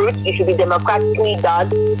yield fruit. It should be democratically done,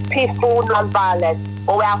 peaceful, non-violent.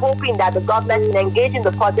 But we are hoping that the government in engaging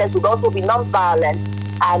the protest would also be non-violent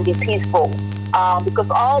and be peaceful. Because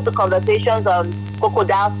all the conversations on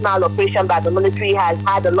crocodile smile operation by the military has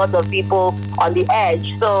had a lot of people on the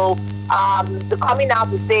edge. So the coming out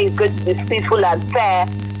to say it's going to be peaceful and fair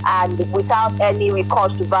and without any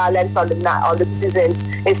recourse to violence on the citizens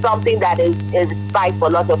is something that is spike for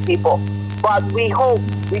a lot of people. But we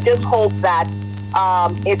just hope that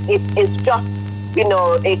it's just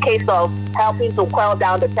a case of helping to quell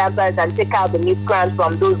down the tempers and take out the miscreants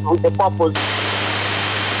from those with the purpose.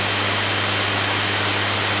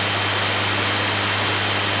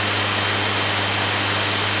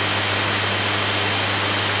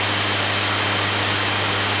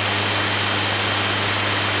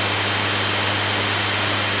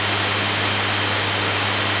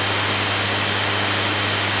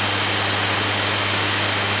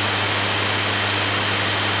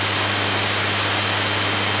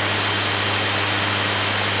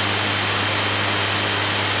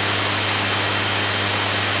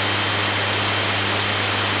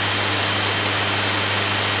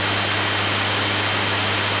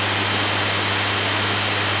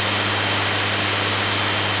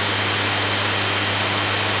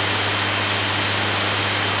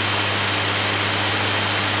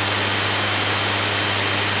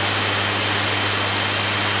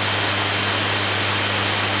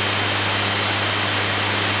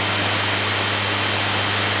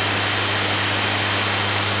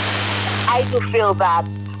 I do feel that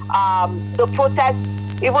the protest,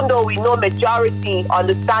 even though we know majority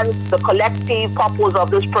understands the collective purpose of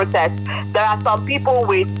this protest, there are some people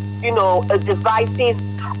with, a divisive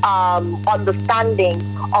understanding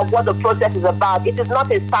of what the protest is about. It is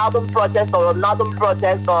not a southern protest or a northern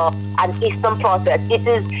protest or an eastern protest. It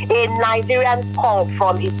is a Nigerian call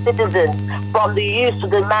from its citizens, from the youth, to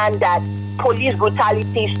demand that police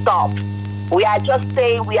brutality stop. We are just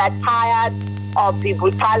saying we are tired of the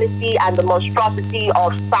brutality and the monstrosity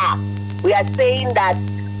of SARS. We are saying that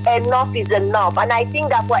enough is enough. And I think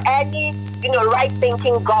that for any,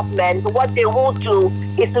 right-thinking government, what they will do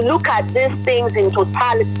is to look at these things in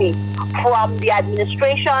totality, from the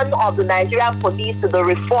administration of the Nigerian police to the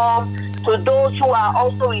reform, to those who are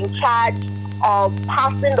also in charge of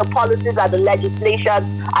passing the policies at the legislature,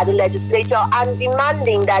 and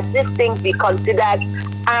demanding that these things be considered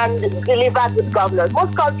and delivered with governance.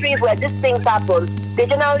 Most countries where these things happen, they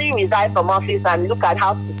generally resign from office and look at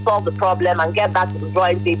how to solve the problem and get back to the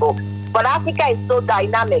drawing table. But Africa is so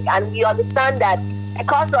dynamic, and we understand that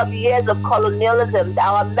because of years of colonialism,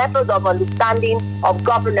 our method of understanding of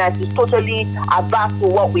governance is totally adverse to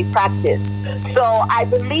what we practice. So I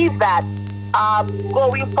believe that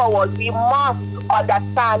going forward, we must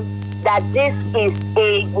understand that this is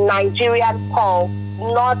a Nigerian call,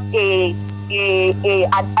 not an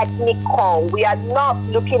ethnic call. We are not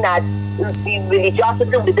looking at the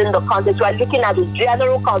religiosity within the context. We are looking at the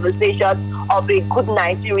general conversation of a good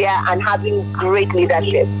Nigeria and having great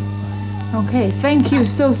leadership. Okay, thank you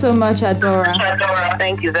so much, Adora.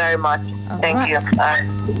 Thank you very much. Thank you.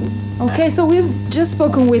 Okay, so we've just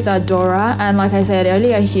spoken with Adora, and like I said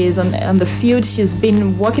earlier, she is on the field. She's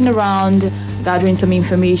been walking around gathering some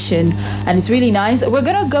information, and it's really nice. We're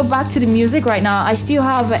gonna go back to the music right now. I still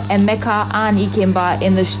have Emeka and Ikemba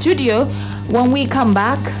in the studio. When we come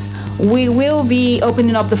back, we will be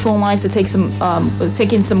opening up the phone lines to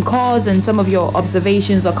taking some calls and some of your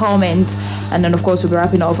observations or comments, and then of course we'll be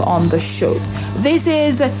wrapping up on the show. This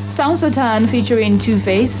is Sound Sultan featuring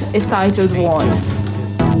Two-Face. It's titled One.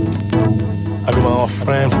 I be my old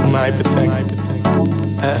friend from Hypertech.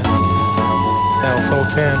 Sound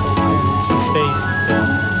Sultan, Two-Face,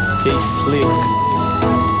 J-Slick.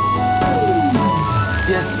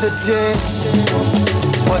 Yesterday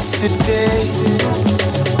was today.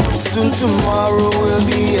 Soon tomorrow will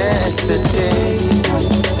be yesterday.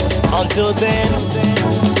 Until then,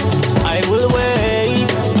 I will wait,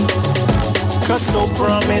 'cause so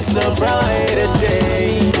promise a brighter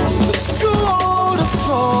day. It's through all the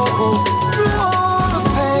struggle, through all the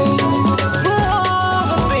pain, through all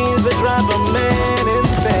the things that drive a man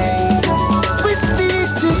insane, we stick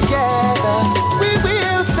together, we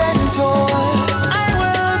will stand tall. I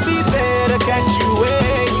will be there to catch you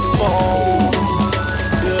where you fall.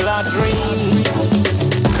 Our dreams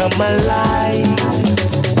come alive,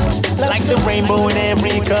 like the rainbow in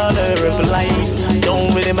every color of life.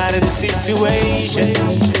 Don't really matter the situation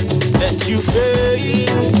that you face,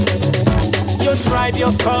 your tribe,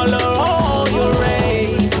 your color, or your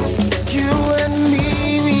race. You and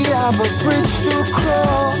me, we have a bridge to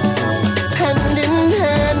cross. Hand in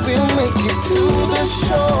hand, we'll make it to the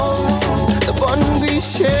shore. The bond we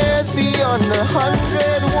share's beyond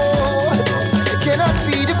 100 walls. Cannot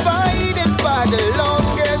be divided by the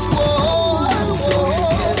longest wall. So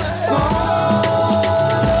follow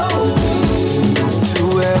me to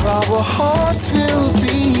where our hearts will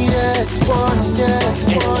be as one, as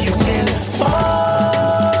one. And you can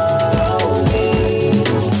follow me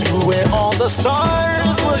to where all the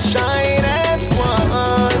stars will shine as one.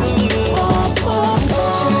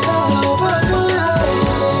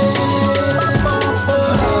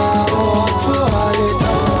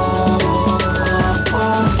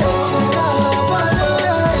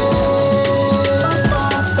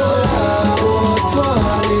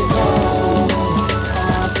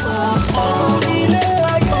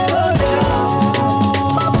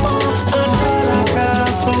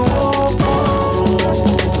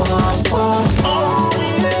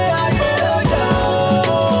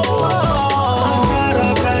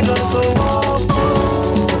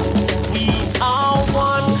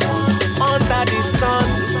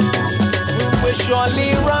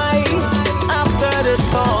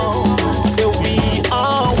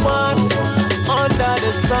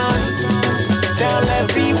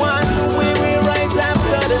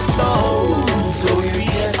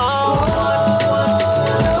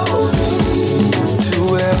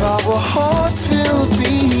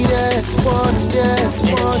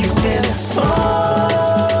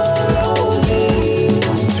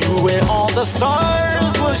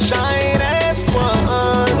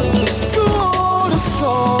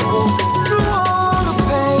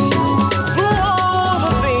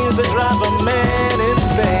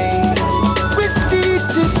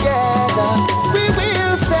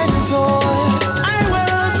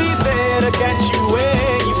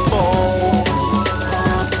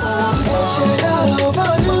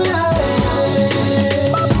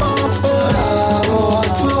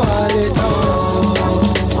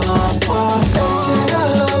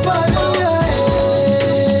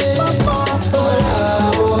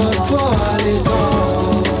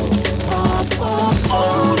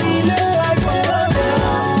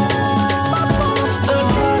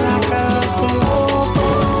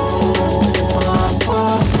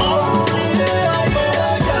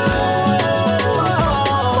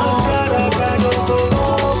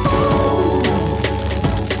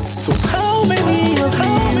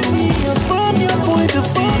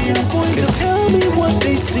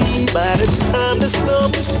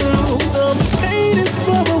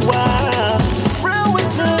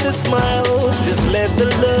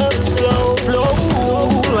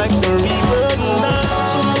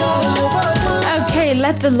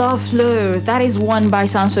 Let the Love Flow. That is one by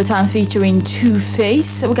Sound Sultan featuring Two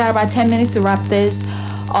Face. We got about 10 minutes to wrap this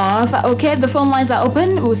off. Okay, the phone lines are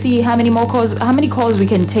open. We'll see how many calls we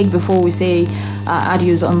can take before we say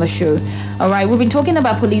adios on the show. All right, we've been talking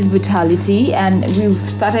about police brutality, and we've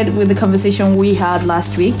started with the conversation we had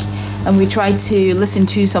last week, and we tried to listen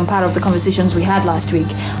to some part of the conversations we had last week.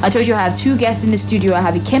 I told you I have two guests in the studio. I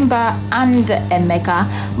have Ikemba and Emeka,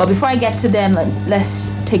 but before I get to them, let's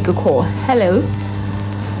take a call. Hello.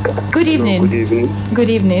 Good evening. Hello, good evening. Good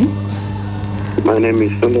evening. My name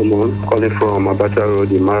is Solomon, calling from Abuja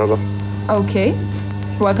Road in Maraba. Okay.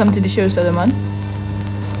 Welcome to the show, Solomon.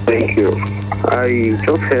 Thank you. I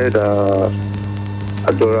just heard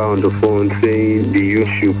Adora on the phone saying the youth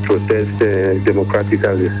should protest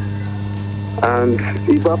democratically. And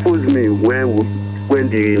it baffles me when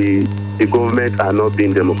the government are not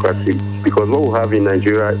being democratic. Because what we have in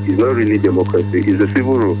Nigeria is not really democracy, it's a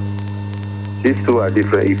civil rule. These two are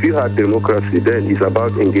different. If you have democracy, then it's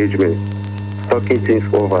about engagement, talking things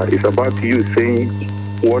over. It's about you saying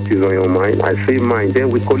what is on your mind. I say mine.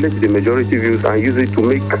 Then we collect the majority views and use it to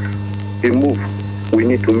make the move we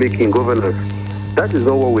need to make in governance. That is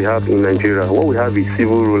not what we have in Nigeria. What we have is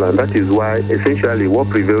civil rule, and that is why essentially what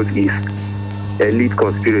prevails is elite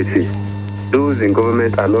conspiracy. Those in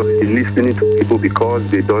government are not listening to people because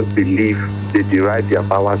they don't believe they derive their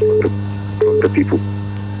powers from the people.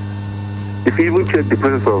 If you even check the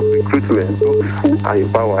process of recruitment, those who are in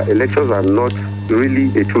power, elections are not really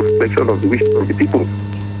a true reflection of the wishes of the people.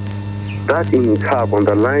 That in itself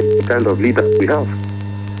underlines the kind of leaders we have.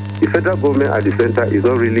 The federal government at the center is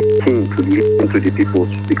not really keen to listen to the people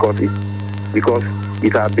because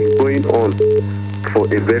it has been going on for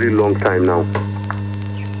a very long time now.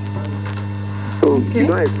 So you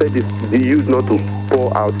don't expect the youth not to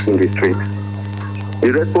pour out in the street.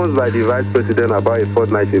 The response by the Vice President about a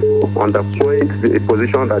fortnight ago underpoints the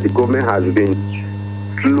position that the government has been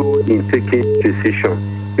slow in taking decision.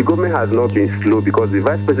 The government has not been slow because the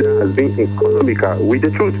Vice President has been economical with the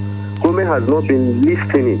truth. Government has not been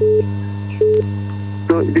listening.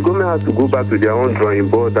 So the government has to go back to their own drawing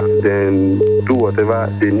board and then do whatever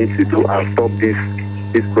they need to do and stop this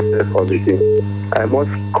process of the thing. I must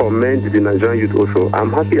commend the Nigerian youth also. I'm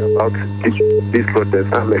happy about this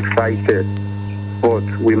protest. I'm excited. But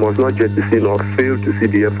we must not just be seen or fail to see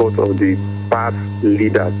the effort of the past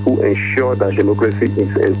leaders who ensure that democracy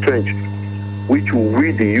is entrenched, which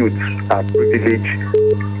we, the youth, are privileged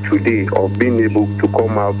today of being able to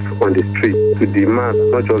come out on the street to demand,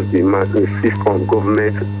 not just demand, insist on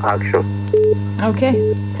government action.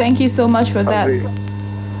 Okay. Thank you so much for that.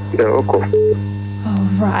 You're welcome. All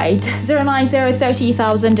right.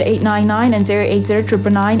 090300899 and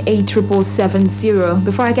 08099987770.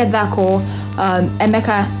 Before I get that call,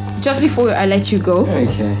 Emeka, just before I let you go.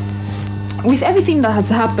 Okay. With everything that has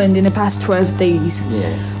happened in the past 12 days,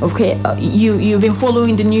 yes. Okay, you've been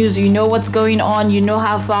following the news, you know what's going on, you know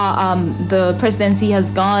how far the presidency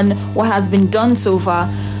has gone, what has been done so far.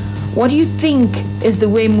 What do you think is the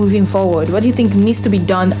way moving forward? What do you think needs to be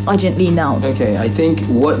done urgently now? Okay, I think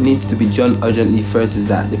what needs to be done urgently first is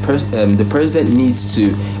that the president needs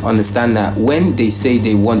to understand that when they say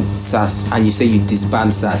they want SAS and you say you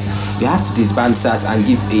disband SAS, you have to disband SAS and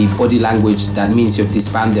give a body language that means you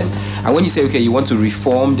disband them. And when you say, okay, you want to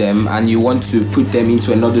reform them and you want to put them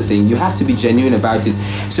into another thing, you have to be genuine about it.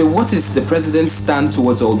 So what is the president's stand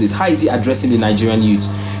towards all this? How is he addressing the Nigerian youth?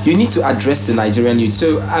 You need to address the Nigerian youth.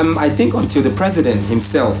 So I think until the president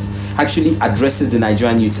himself actually addresses the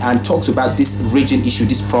Nigerian youth and talks about this raging issue,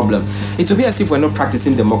 this problem, it will be as if we're not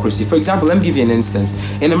practicing democracy. For example, let me give you an instance.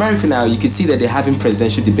 In America now, you can see that they're having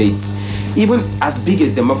presidential debates. Even as big a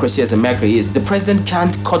democracy as America is, the president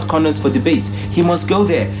can't cut corners for debates. He must go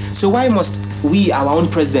there. So why must we, our own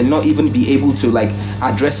president, not even be able to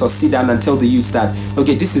address or sit down and tell the youth that,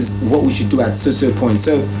 okay, this is what we should do at so point.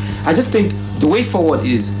 So I just think the way forward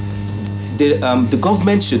is the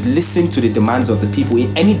government should listen to the demands of the people.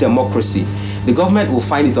 In any democracy, the government will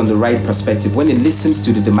find it on the right perspective when it listens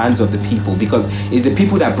to the demands of the people, because it's the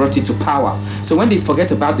people that brought it to power. So when they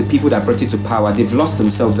forget about the people that brought it to power, they've lost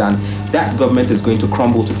themselves, and that government is going to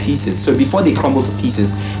crumble to pieces. So before they crumble to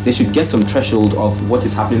pieces, they should get some threshold of what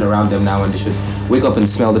is happening around them now, and they should wake up and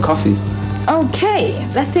smell the coffee. Okay,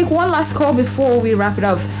 let's take one last call before we wrap it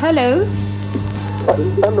up. Hello.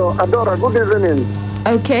 Hello, Adora. Good evening.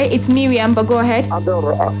 Okay, it's Miriam, but go ahead.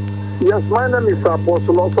 Adaora. Yes, my name is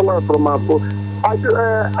Apostle Osola from Apo.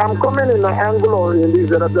 I'm coming in an angle in this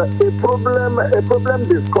that a problem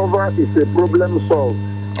discovered is a problem solved.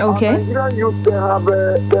 Okay. Nigerian youth they have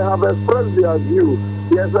expressed their view.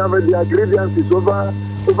 Yes, have their grievances over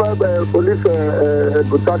the police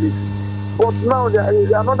brutality. But now there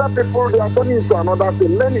are another people, they are turning into another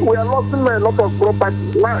thing. Then we are losing a lot of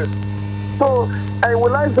property land. So I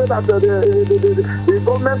would like to say that the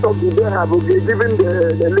government of the day have given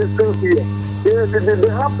the listings here. They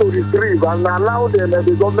have to retrieve and allow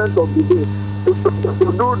the government of the day to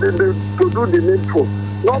do the needful,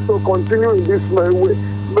 not to continue in this way. We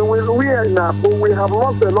have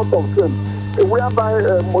lost a lot of things, whereby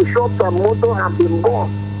shops and motors have been bought.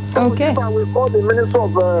 Okay. So I will call the Minister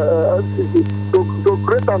of to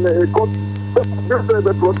create a court.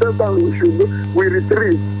 The protesters we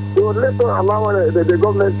retrieve. So let us allow the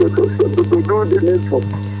government to do the needful.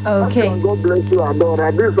 Okay. God bless you,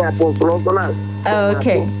 Adora. This is Apostle.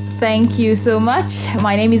 Okay. Thank you so much.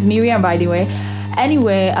 My name is Miriam, by the way.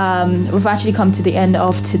 Anyway, we've actually come to the end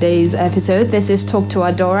of today's episode. This is Talk to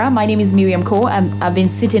Adora. My name is Miriam Cole, and I've been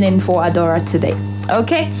sitting in for Adora today.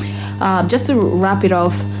 Okay. Just to wrap it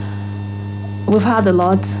off, we've had a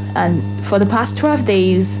lot, and for the past 12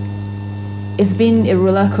 days, it's been a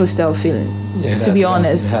roller coaster of feeling. Yeah, to be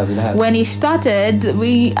honest, it has. When it started,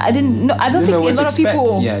 I don't think a lot of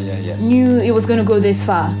people knew it was going to go this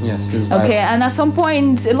far. Yes. Okay, and at some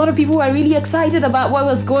point, a lot of people were really excited about what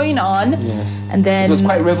was going on. Yes. And then it was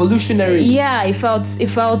quite revolutionary. Yeah, it felt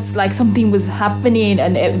like something was happening,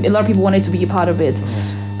 and a lot of people wanted to be a part of it.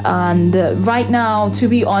 Yes. And right now, to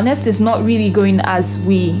be honest, it's not really going as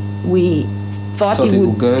we thought it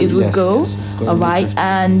would go. All right,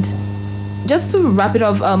 and just to wrap it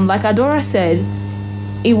off, like Adora said,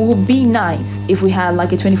 it would be nice if we had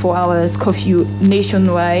like a 24 hours curfew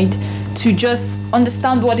nationwide to just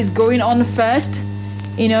understand what is going on first,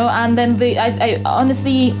 and then I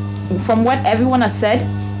honestly, from what everyone has said,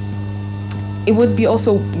 it would be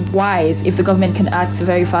also wise if the government can act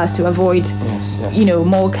very fast to avoid,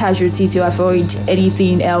 more casualty, to avoid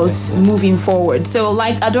anything else moving forward. So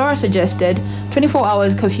like Adora suggested, 24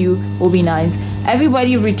 hours curfew will be nice.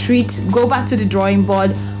 Everybody retreat, go back to the drawing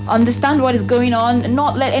board, understand what is going on, and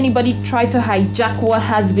not let anybody try to hijack what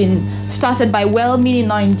has been started by well-meaning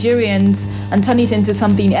Nigerians and turn it into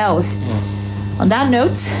something else. On that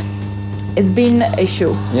note, it's been a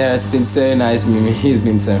show. Yeah, it's been so nice, Mimi. It's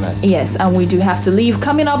been so nice. Yes, and we do have to leave.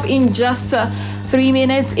 Coming up in just 3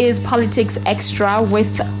 minutes is Politics Extra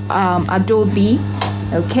with Adobe.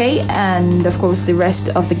 Okay, and of course the rest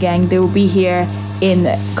of the gang, they will be here in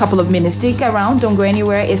a couple of minutes. Stick around, don't go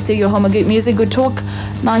anywhere. It's still your home of good music, good talk,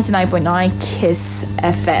 99.9 KISS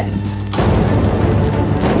FM.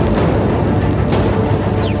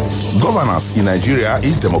 Governance in Nigeria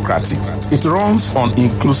is democratic. It runs on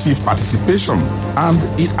inclusive participation and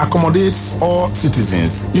it accommodates all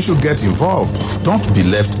citizens. You should get involved. Don't be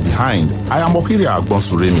left behind. I am Okiria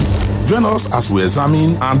Agbonsuremi. Join us as we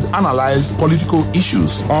examine and analyze political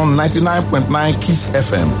issues on 99.9 KISS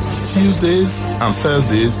FM, Tuesdays and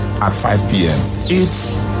Thursdays at 5 p.m.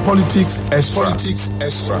 It's Politics Extra.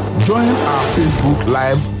 Join our Facebook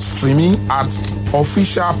live streaming at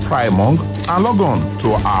Official Primong and log on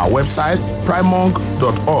to our website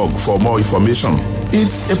primong.org for more information.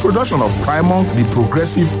 It's a production of Primong, the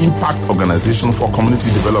Progressive Impact Organization for Community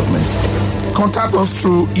Development. Contact us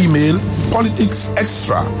through email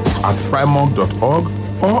politicsextra@primong.org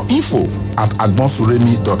or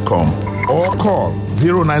info@agbonsuremi.com or call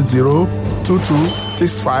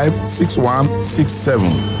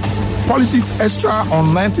 090-2265-6167. Politics Extra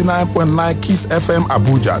on 99.9 KISS FM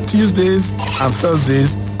Abuja, Tuesdays and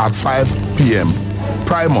Thursdays at 5 p.m.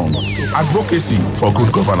 Primong, advocacy for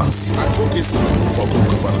good governance.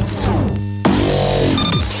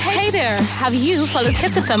 Hey there, have you followed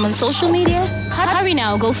KISS FM on social media? Hurry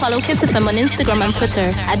now, go follow KISS FM on Instagram and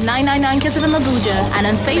Twitter at 999 KISS FM Abuja and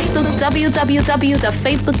on Facebook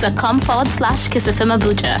www.facebook.com/KISS FM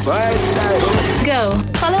Abuja. Go,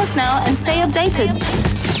 follow us now and stay updated.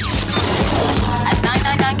 At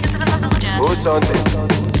 999 KISS FM Abuja. Oh, something.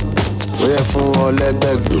 We're for let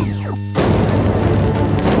that go.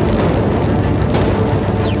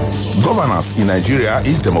 Governance in Nigeria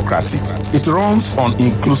is democratic. It runs on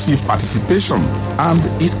inclusive participation and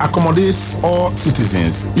it accommodates all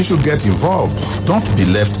citizens. You should get involved. Don't be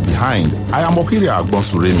left behind. I am Okiria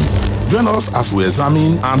Agbonsuremi. Join us as we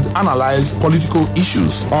examine and analyze political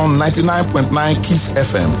issues on 99.9 KISS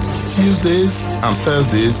FM, Tuesdays and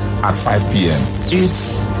Thursdays at 5 p.m.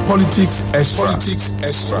 It's Politics Extra.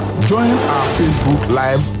 Join our Facebook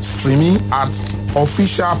live streaming at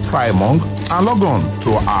Official Primong and log on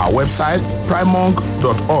to our website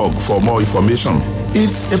primong.org for more information.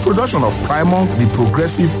 It's a production of Primong, the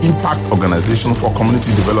Progressive Impact Organization for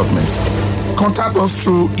Community Development. Contact us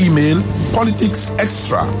through email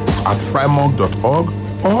politicsextra@primong.org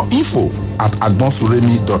or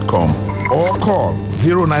info@agbonsuremi.com or call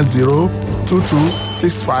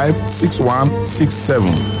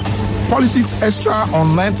 090-2265-6167. Politics Extra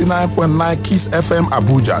on 99.9 Kiss FM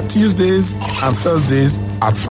Abuja, Tuesdays and Thursdays at